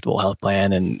high deductible health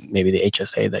plan and maybe the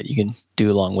HSA that you can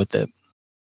do along with it.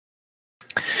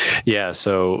 Yeah,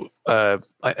 so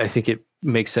I think it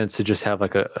makes sense to just have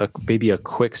like maybe a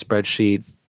quick spreadsheet.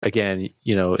 Again,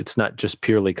 it's not just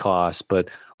purely cost, but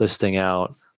listing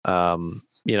out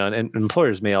and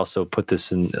employers may also put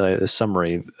this in a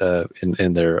summary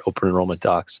in their open enrollment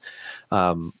docs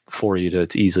for you to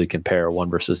easily compare one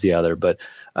versus the other. But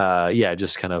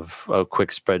just kind of a quick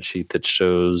spreadsheet that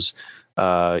shows,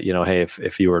 hey,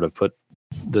 if you were to put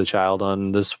the child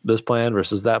on this plan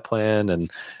versus that plan, and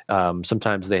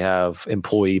sometimes they have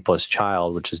employee plus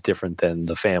child, which is different than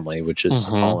the family, which is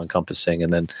all encompassing.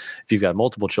 And then if you've got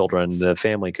multiple children, the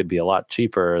family could be a lot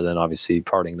cheaper than obviously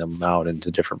parting them out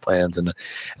into different plans. And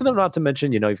then not to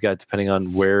mention, you've got, depending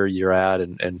on where you're at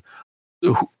and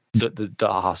the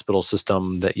hospital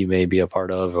system that you may be a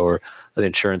part of, or the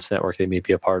insurance network they may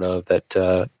be a part of, that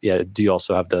do you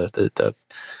also have the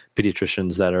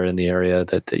pediatricians that are in the area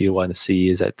that you want to see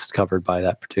is that's covered by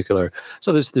that particular.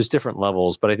 So there's different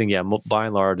levels, but I think by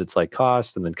and large it's like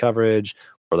cost and then coverage,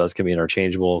 or that's going to be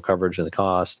interchangeable, coverage and the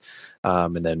cost,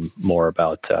 and then more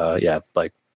about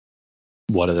like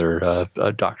what other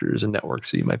doctors and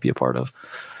networks that you might be a part of.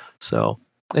 So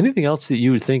anything else that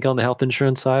you would think on the health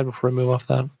insurance side before we move off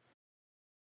that?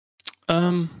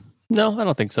 No, I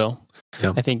don't think so.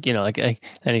 Yeah. I think like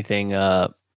anything.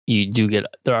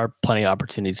 there are plenty of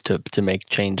opportunities to make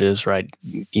changes, right?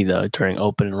 Either during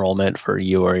open enrollment for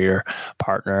you or your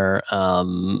partner,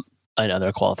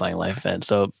 another qualifying life event.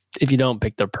 So if you don't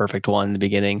pick the perfect one in the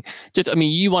beginning,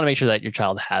 you want to make sure that your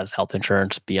child has health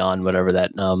insurance beyond whatever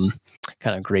that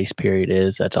kind of grace period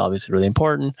is. That's obviously really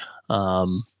important.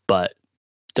 But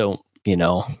don't,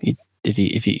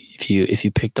 if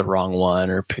you pick the wrong one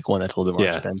or pick one that's a little bit more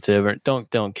expensive, or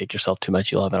don't kick yourself too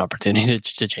much. You'll have an opportunity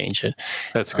to change it.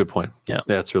 That's a good point. Yeah,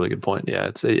 that's a really good point. Yeah,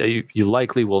 it's you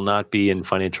likely will not be in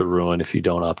financial ruin if you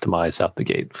don't optimize out the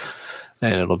gate,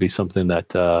 and it'll be something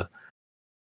that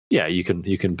you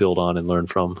can build on and learn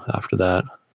from after that.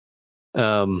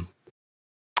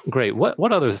 Great.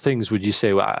 What other things would you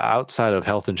say outside of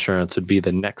health insurance would be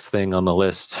the next thing on the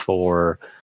list for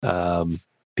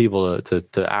people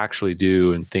to actually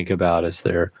do and think about as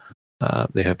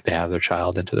they have their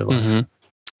child into their life?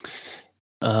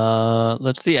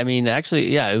 Let's see. I mean,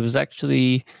 actually, it was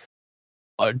actually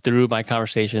through my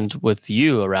conversations with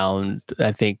you around,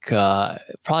 I think, probably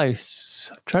I'm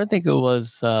trying to think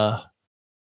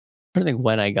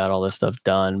when I got all this stuff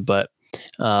done, but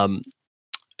I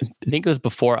think it was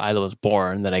before Isla was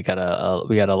born that I got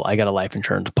a life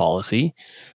insurance policy.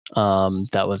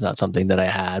 That was not something that I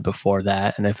had before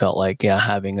that, and I felt like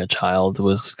having a child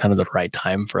was kind of the right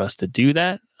time for us to do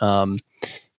that. I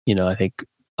think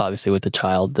obviously with the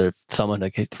child, there's someone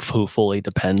who fully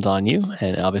depends on you,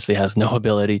 and obviously has no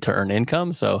ability to earn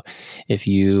income. So if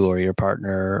you or your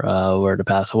partner were to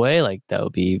pass away, like that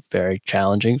would be very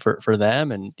challenging for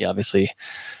them, and obviously,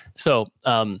 so.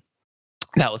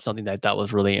 That was something that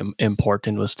was really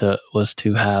important was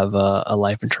to have a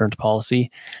life insurance policy.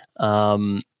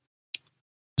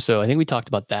 So I think we talked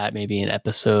about that maybe in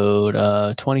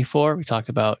episode 24. We talked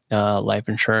about life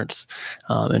insurance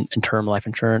and term life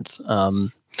insurance.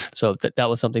 So that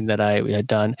was something that we had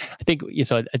done. I think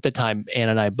at the time, Ann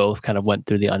and I both kind of went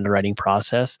through the underwriting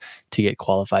process to get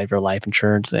qualified for life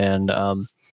insurance, and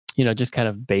just kind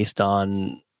of based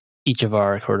on each of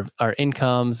our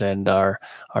incomes and our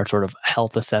sort of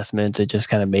health assessments, it just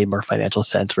kind of made more financial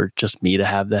sense for just me to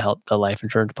have the life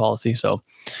insurance policy. So,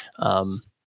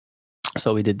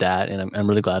 so we did that, and I'm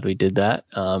really glad we did that.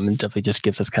 It definitely just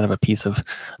gives us kind of a peace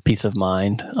of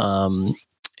mind.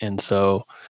 And so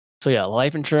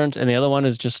life insurance, and the other one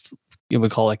is just we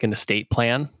call like an estate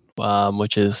plan,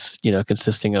 which is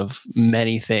consisting of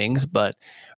many things, but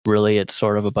really it's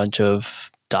sort of a bunch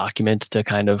of documents to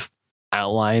kind of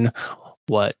outline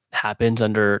what happens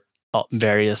under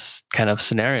various kind of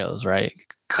scenarios, right?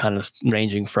 Kind of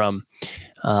ranging from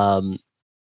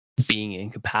being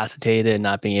incapacitated and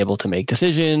not being able to make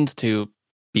decisions to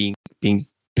being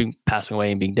passing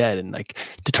away and being dead, and like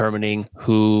determining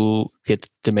who gets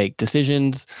to make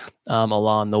decisions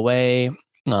along the way,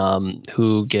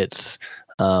 who gets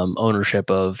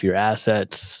ownership of your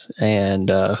assets, and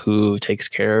who takes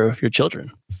care of your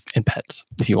children and pets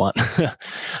if you want.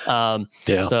 So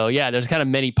there's kind of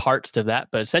many parts to that,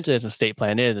 but essentially as an estate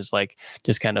plan is, it's like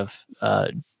just kind of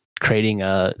creating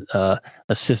a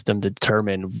system to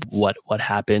determine what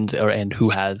happens and who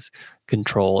has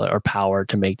control or power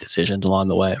to make decisions along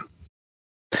the way.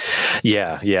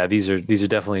 Yeah. These are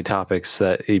definitely topics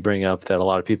that you bring up that a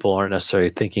lot of people aren't necessarily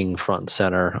thinking front and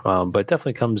center, but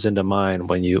definitely comes into mind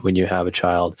when you have a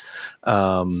child.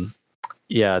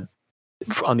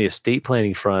 On the estate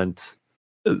planning front,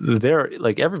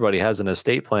 like everybody has an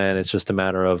estate plan. It's just a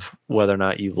matter of whether or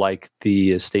not you like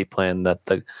the estate plan that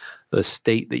the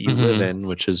state that you live in,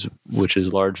 which is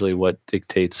largely what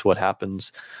dictates what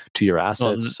happens to your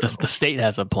assets. Well, the state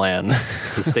has a plan.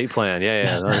 The state plan,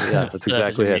 yeah, that's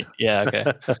exactly it. Yeah,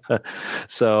 okay.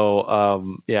 So,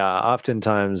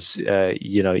 oftentimes,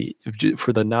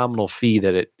 for the nominal fee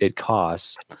that it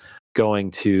costs,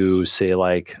 going to say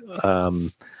like a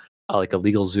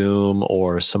LegalZoom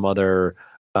or some other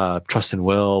trust and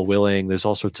willing, there's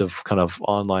all sorts of kind of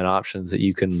online options that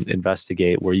you can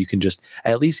investigate where you can just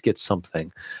at least get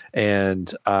something.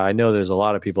 And I know there's a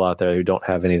lot of people out there who don't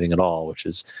have anything at all, which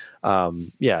is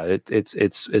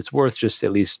it's worth just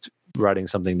at least writing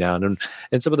something down.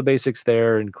 And some of the basics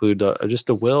there include just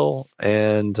a will,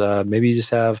 and maybe you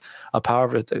just have a power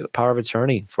of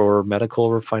attorney for medical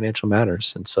or financial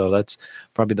matters. And so that's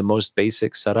probably the most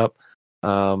basic setup.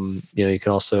 You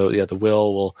can also, the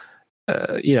will will,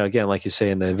 again, like you say,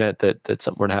 in the event that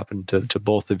something were to happen to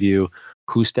both of you,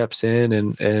 who steps in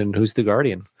and who's the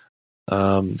guardian?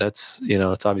 That's,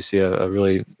 it's obviously a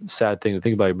really sad thing to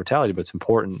think about your mortality, but it's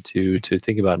important to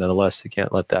think about nonetheless. You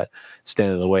can't let that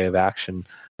stand in the way of action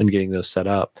and getting those set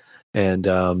up. And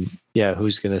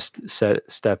who's going to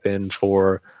step in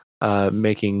for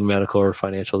making medical or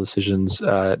financial decisions.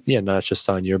 Not just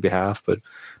on your behalf, but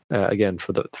again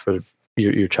for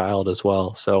your child as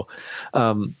well. So,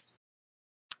 and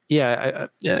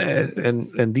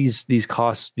these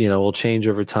costs, will change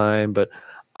over time. But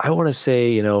I want to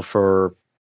say, for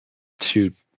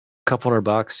a couple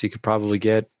 $100, you could probably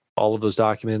get all of those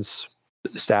documents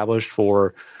established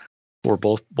for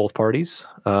both parties.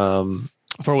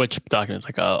 For which documents,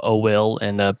 like a will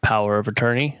and a power of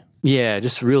attorney? Yeah,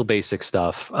 just real basic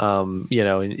stuff. And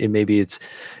maybe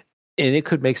and it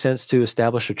could make sense to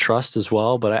establish a trust as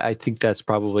well. But I think that's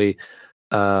probably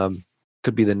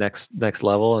could be the next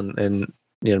level. And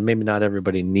maybe not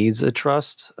everybody needs a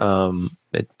trust.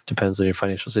 It depends on your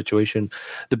financial situation.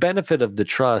 The benefit of the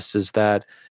trust is that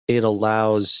it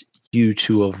allows you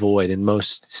to avoid in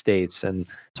most states, and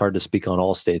it's hard to speak on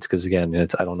all states because again,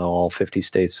 I don't know all 50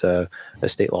 states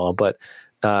state law, but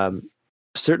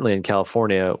certainly in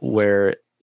California, where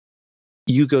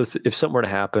you go if something were to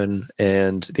happen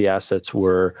and the assets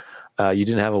were you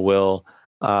didn't have a will,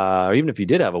 or even if you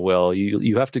did have a will,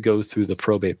 you have to go through the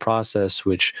probate process,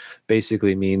 which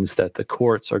basically means that the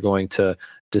courts are going to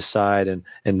decide and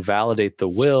validate the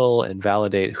will and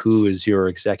validate who is your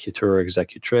executor or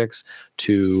executrix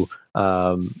to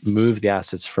move the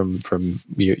assets from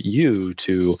you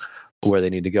to where they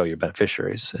need to go, your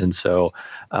beneficiaries. And so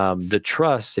the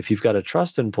trust, if you've got a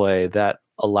trust in play, that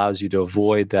allows you to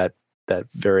avoid that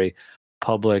very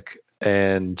public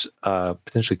and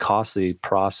potentially costly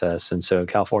process. And so in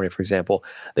California, for example,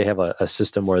 they have a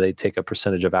system where they take a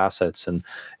percentage of assets, and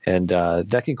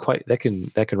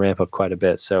that can ramp up quite a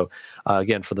bit. So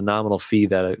again, for the nominal fee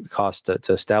that it costs to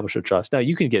establish a trust. Now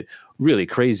you can get really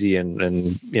crazy,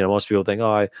 and most people think,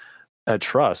 a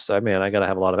trust, I got to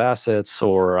have a lot of assets,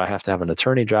 or I have to have an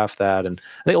attorney draft that. And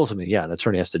they ultimately, an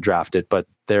attorney has to draft it, but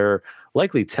they're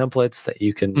likely templates that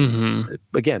you can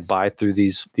again buy through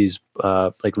these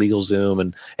like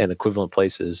LegalZoom and equivalent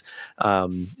places.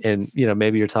 And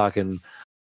maybe you're talking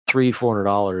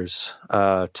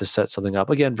 $300-$400 to set something up.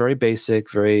 Again, very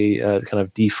basic, very kind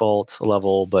of default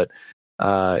level, but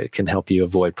it can help you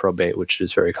avoid probate, which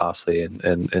is very costly.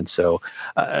 And so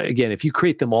again, if you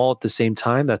create them all at the same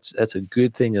time, that's a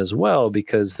good thing as well,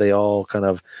 because they all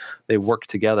they work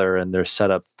together and they're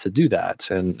set up to do that.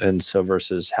 And so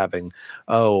versus having,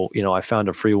 I found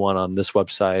a free one on this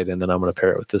website and then I'm going to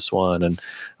pair it with this one. And,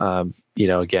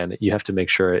 again, you have to make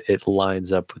sure it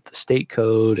lines up with the state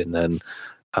code, and then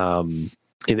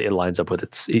it lines up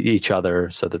with each other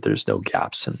so that there's no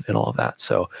gaps and all of that.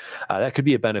 So that could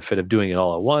be a benefit of doing it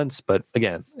all at once. But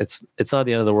again, it's not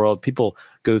the end of the world. People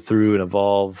go through and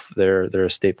evolve their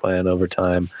estate plan over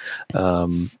time.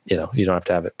 You don't have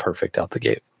to have it perfect out the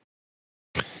gate.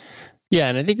 Yeah,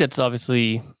 and I think that's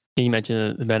obviously, you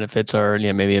mentioned the benefits are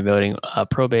maybe avoiding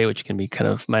probate, which can be kind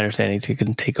of, my understanding is it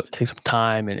can take some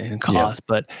time and cost. Yeah.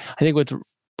 But I think what's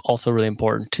also really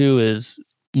important too is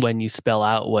when you spell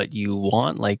out what you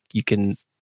want, like you can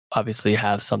obviously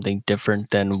have something different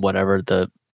than whatever the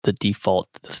default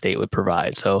the state would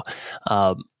provide. So,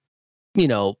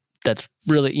 that's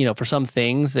really, for some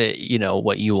things that,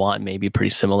 what you want may be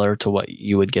pretty similar to what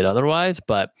you would get otherwise.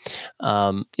 But,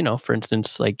 for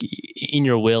instance, like in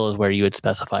your will is where you would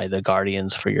specify the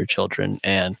guardians for your children.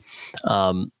 And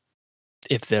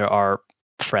if there are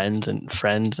friends, for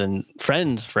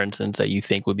instance, that you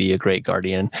think would be a great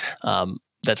guardian,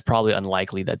 that's probably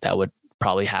unlikely that would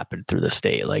probably happen through the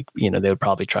state. Like, they would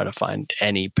probably try to find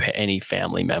any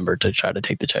family member to try to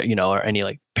take the child, or any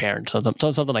like parents,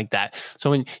 something like that.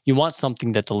 So when you want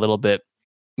something that's a little bit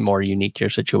more unique to your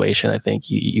situation, I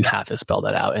think you have to spell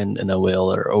that out in a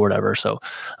will or whatever. So,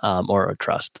 or a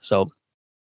trust. So,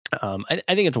 I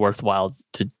think it's worthwhile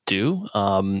to do.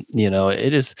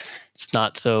 It's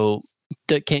not so.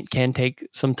 That can take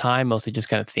some time, mostly just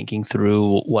kind of thinking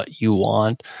through what you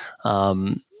want.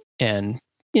 And,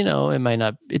 it might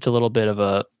not, it's a little bit of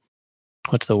a,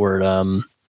 what's the word? I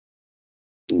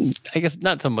guess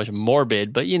not so much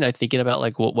morbid, but, thinking about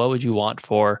like, what would you want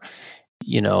for,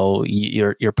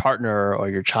 your partner or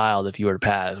your child if you were to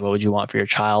pass? What would you want for your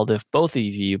child if both of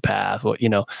you pass? Well,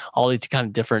 all these kind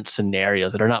of different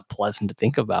scenarios that are not pleasant to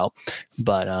think about.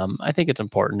 But I think it's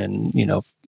important, and,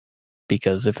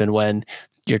 because if and when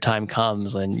your time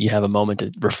comes and you have a moment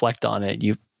to reflect on it,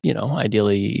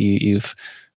 ideally you've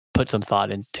put some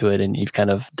thought into it, and you've kind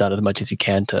of done as much as you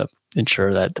can to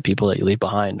ensure that the people that you leave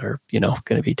behind are,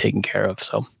 going to be taken care of.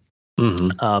 So,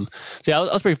 I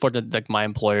was pretty fortunate that my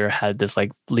employer had this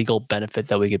like legal benefit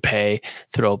that we could pay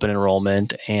through open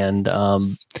enrollment, and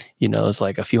it was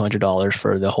like a few $100s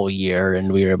for the whole year,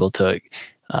 and we were able to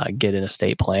get an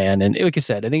estate plan. And like I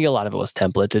said, I think a lot of it was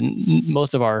templates, and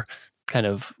most of our kind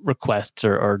of requests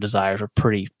or desires were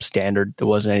pretty standard. There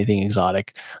wasn't anything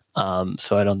exotic.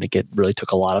 So I don't think it really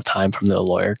took a lot of time from the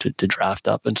lawyer to draft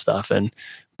up and stuff.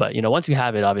 But once you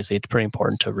have it, obviously it's pretty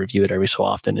important to review it every so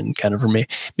often, and kind of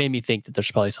made me think that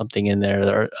there's probably something in there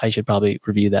that I should probably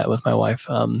review that with my wife,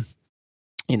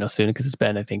 soon, because it's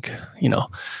been, I think,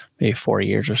 maybe 4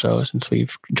 years or so since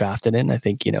we've drafted it. And I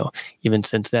think, even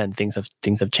since then, things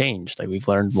have changed. Like, we've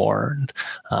learned more.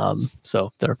 And,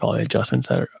 so there are probably adjustments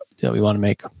that we want to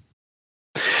make.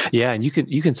 Yeah. And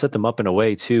you can set them up in a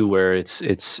way too, where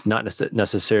it's not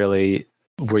necessarily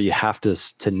where you have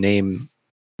to name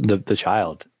the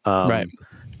child. Right.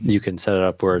 You can set it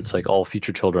up where it's like all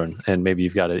future children, and maybe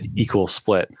you've got an equal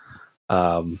split.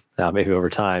 Now maybe over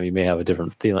time you may have a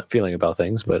different feeling about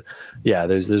things, but yeah,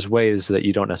 there's ways that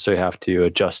you don't necessarily have to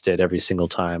adjust it every single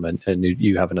time, and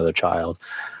you have another child,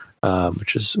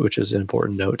 which is an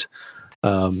important note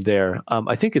there.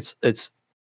 I think it's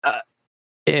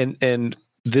and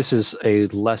this is a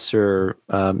lesser,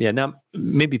 now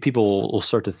maybe people will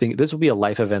start to think this will be a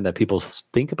life event that people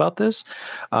think about this,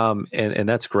 and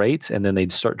that's great. And then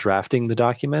they'd start drafting the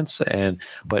documents,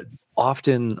 but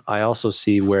often I also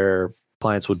see where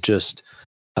clients will just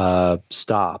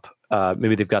stop.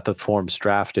 Maybe they've got the forms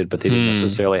drafted, but they didn't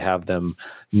necessarily have them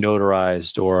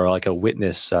notarized, or like a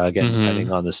witness. Again,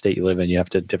 depending on the state you live in, you have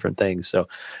to different things. So,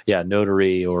 yeah,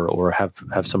 notary or have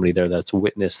somebody there that's a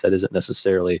witness that isn't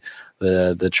necessarily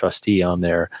the trustee on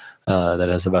there that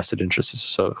has a vested interest.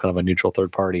 So, kind of a neutral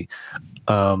third party.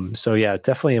 So, yeah,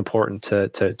 definitely important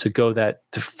to go to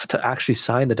actually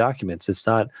sign the documents. It's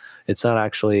not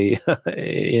actually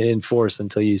in force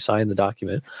until you sign the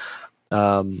document.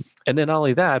 And then not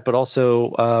only that, but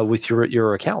also with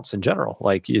your accounts in general,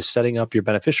 like you're setting up your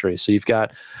beneficiaries. So you've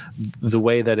got the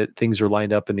way that things are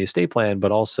lined up in the estate plan,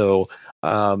 but also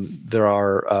there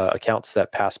are accounts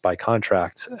that pass by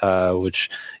contract, which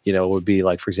would be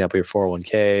like, for example, your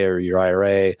 401k or your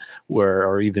IRA,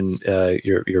 or even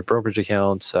your brokerage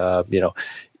accounts.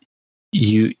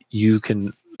 You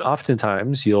can.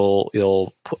 Oftentimes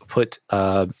you'll put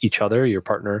each other, your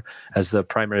partner, as the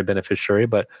primary beneficiary,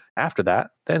 but after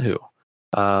that, then who?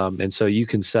 And so you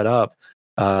can set up,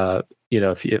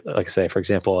 if you, like say, for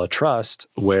example, a trust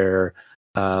where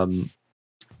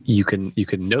you can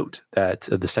note that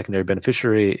the secondary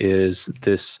beneficiary is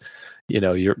this,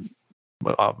 your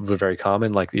very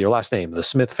common, like your last name, the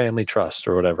Smith Family Trust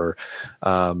or whatever.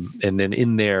 And then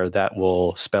in there, that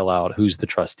will spell out who's the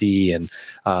trustee. And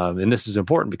this is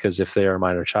important because if they're a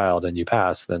minor child and you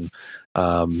pass, then,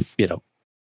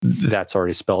 that's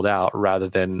already spelled out, rather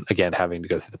than, again, having to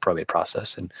go through the probate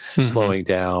process and slowing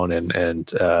down and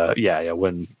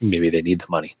when maybe they need the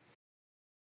money.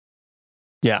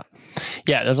 Yeah.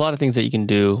 Yeah. There's a lot of things that you can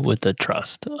do with the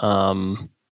trust.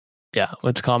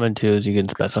 What's common too is you can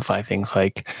specify things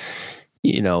like,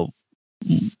 the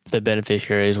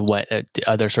beneficiaries,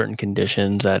 are there certain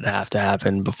conditions that have to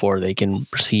happen before they can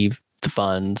receive the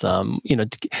funds,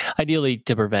 ideally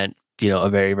to prevent, a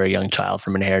very, very young child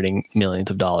from inheriting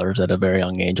millions of dollars at a very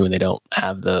young age when they don't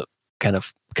have the kind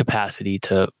of capacity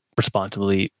to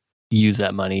responsibly use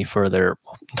that money for their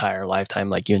entire lifetime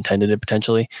like you intended it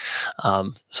potentially.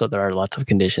 So there are lots of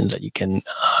conditions that you can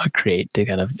create to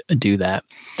kind of do that.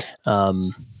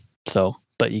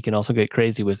 But you can also get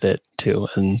crazy with it too,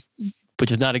 and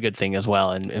which is not a good thing as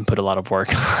well, and put a lot of work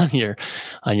on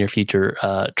your future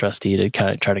trustee to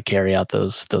kind of try to carry out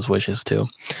those wishes too.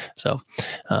 So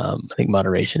I think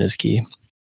moderation is key.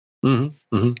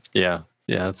 Yeah,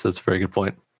 that's a very good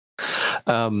point.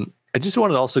 I just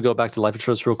wanted to also go back to life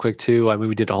insurance real quick too. I mean,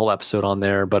 we did a whole episode on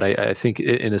there, but I think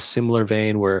in a similar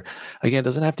vein where, again, it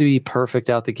doesn't have to be perfect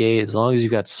out the gate. As long as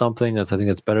you've got something, I think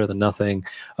that's better than nothing.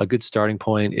 A good starting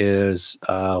point is,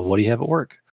 what do you have at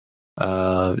work?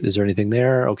 Is there anything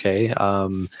there? Okay.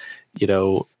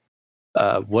 What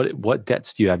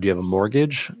debts do you have? Do you have a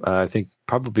mortgage? I think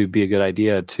probably be a good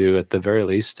idea to, at the very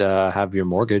least, have your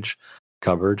mortgage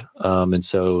covered. And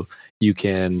so you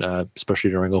can,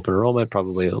 especially during open enrollment,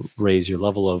 probably raise your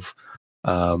level of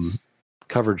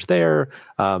coverage there.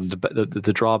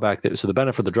 The drawback, so the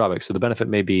benefit, the drawback. So the benefit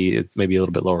may be a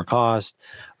little bit lower cost.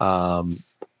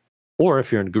 Or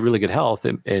if you're in really good health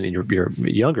and you're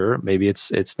younger, maybe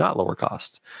it's not lower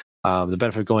cost. The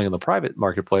benefit of going in the private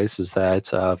marketplace is that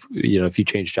if you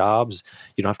change jobs,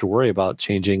 you don't have to worry about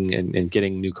changing and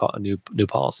getting new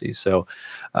policies. So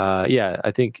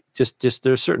I think just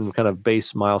there's certain kind of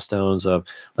base milestones of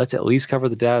let's at least cover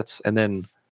the debts, and then,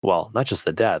 well, not just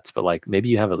the debts, but like maybe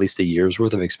you have at least a year's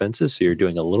worth of expenses, so you're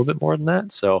doing a little bit more than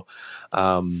that. So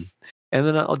And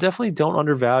then I'll definitely don't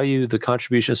undervalue the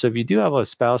contribution. So if you do have a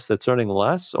spouse that's earning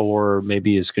less or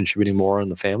maybe is contributing more on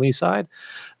the family side,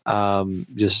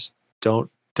 just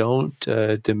don't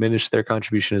diminish their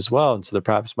contribution as well. And so there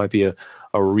perhaps might be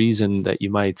a reason that you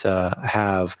might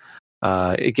have.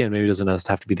 Again, maybe it doesn't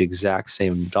have to be the exact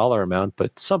same dollar amount,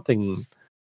 but something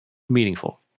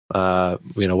meaningful.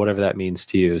 Whatever that means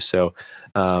to you. So,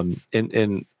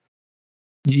 and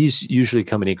these usually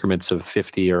come in increments of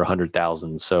 50 or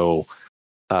 100,000. So,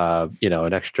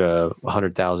 an extra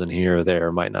 100,000 here or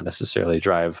there might not necessarily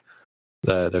drive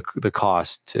the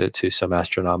cost to some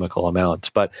astronomical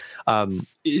amount. But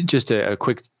just a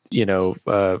quick,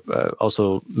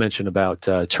 also mention about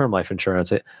term life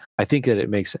insurance. I think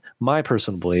that my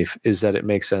personal belief is that it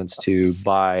makes sense to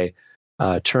buy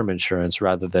term insurance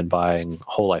rather than buying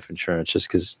whole life insurance, just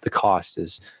because the cost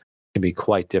can be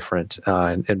quite different.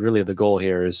 And really the goal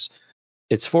here is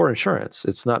it's for insurance.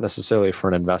 It's not necessarily for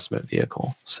an investment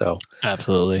vehicle. So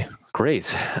absolutely. Great.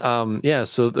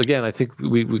 So again, I think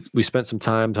we spent some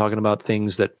time talking about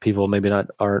things that people maybe not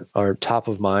are top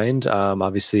of mind.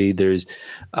 Obviously there's,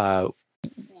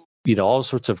 all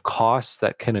sorts of costs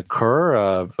that can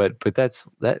occur, but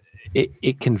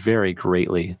it can vary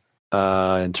greatly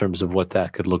in terms of what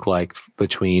that could look like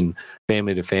between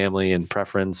family to family and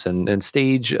preference and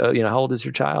stage. How old is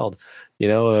your child?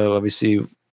 Obviously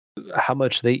how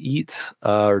much they eat,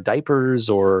 or diapers,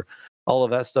 or all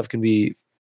of that stuff can be,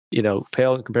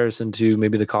 pale in comparison to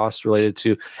maybe the costs related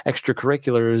to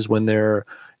extracurriculars when they're,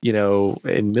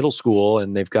 in middle school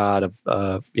and they've got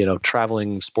a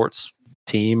traveling sports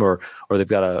team, or they've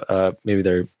got maybe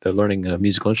they're learning a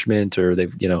musical instrument, or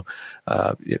they've,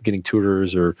 getting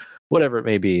tutors or whatever it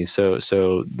may be.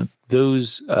 So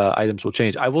those items will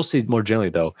change. I will say more generally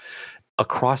though,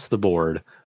 across the board,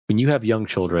 when you have young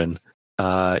children,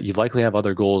 you likely have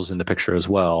other goals in the picture as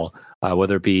well,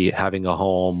 whether it be having a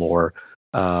home or,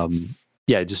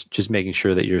 just making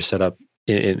sure that you're set up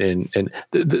in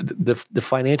the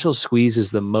financial squeeze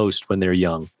is the most when they're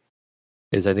young,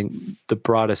 is I think the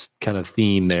broadest kind of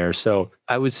theme there. So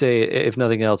I would say, if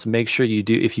nothing else, make sure you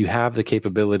do, if you have the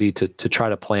capability to try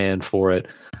to plan for it,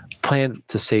 plan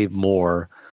to save more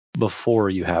before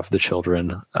you have the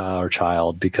children or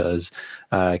child, because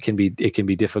it can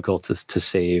be difficult to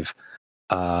save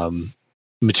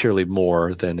materially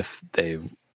more than if they,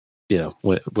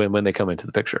 when they come into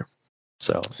the picture.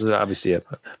 So obviously a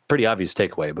pretty obvious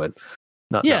takeaway, but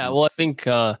not. Well, I think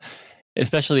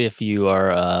especially if you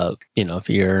are, if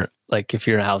you're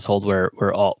in a household where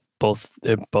both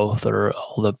or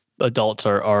all the adults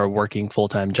are working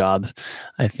full-time jobs,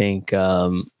 I think,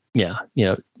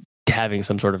 having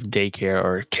some sort of daycare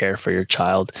or care for your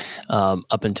child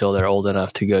up until they're old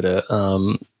enough to go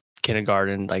to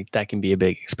kindergarten, like that can be a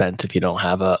big expense if you don't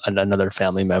have another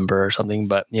family member or something.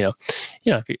 But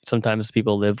sometimes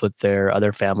people live with their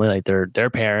other family, like their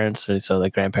parents, and so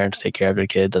the grandparents take care of their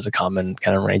kids as a common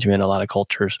kind of arrangement in a lot of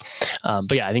cultures.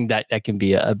 But yeah, I think that can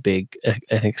be a big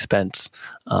an expense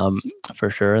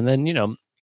for sure. And then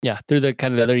through the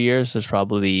kind of the other years, there's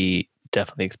probably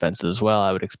definitely expenses as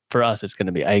well. For us, it's going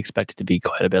to be, I expect it to be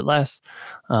quite a bit less.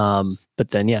 But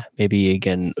then, maybe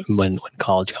again, when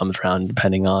college comes around,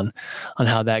 depending on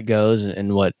how that goes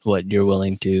and what you're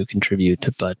willing to contribute.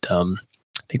 But I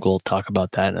think we'll talk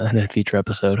about that in a future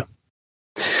episode.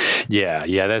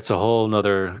 Yeah, that's a whole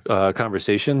nother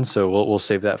conversation. So we'll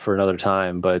save that for another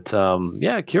time. But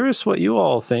curious what you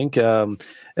all think.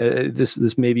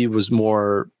 This maybe was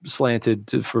more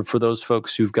slanted for those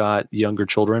folks who've got younger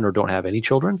children or don't have any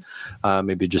children.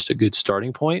 Maybe just a good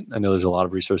starting point. I know there's a lot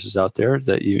of resources out there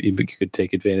that you could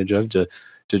take advantage of to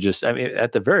just, I mean,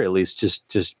 at the very least,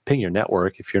 just ping your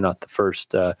network if you're not the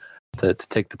first to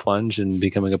take the plunge in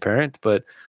becoming a parent. But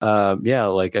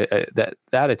that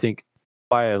I think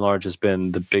by and large has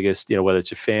been the biggest, whether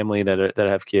it's your family that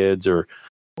have kids or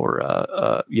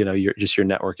your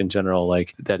network in general,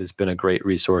 like that has been a great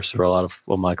resource for a lot of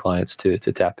my clients to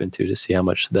tap into to see how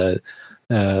much the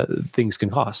things can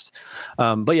cost.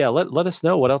 Let us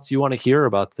know what else you want to hear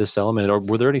about this element, or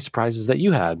were there any surprises that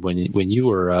you had when you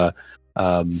were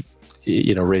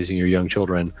raising your young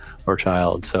children or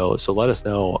child. So let us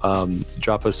know.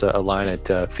 Drop us a line at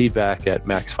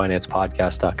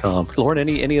feedback@maxfinancepodcast.com. Lauren,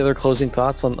 any other closing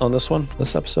thoughts on this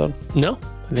episode? No,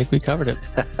 I think we covered it.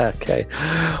 Okay,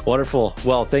 wonderful.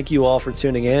 Well, thank you all for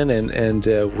tuning in, and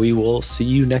we will see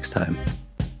you next time.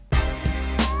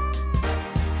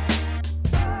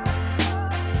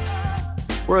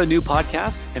 We're a new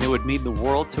podcast, and it would mean the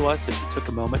world to us if you took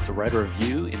a moment to write a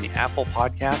review in the Apple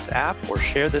Podcasts app or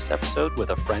share this episode with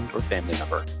a friend or family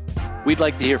member. We'd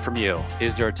like to hear from you.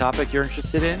 Is there a topic you're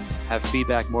interested in? Have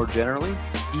feedback more generally?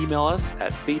 Email us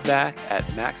at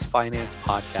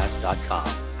feedback@maxfinancepodcast.com.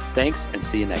 Thanks, and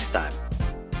see you next time.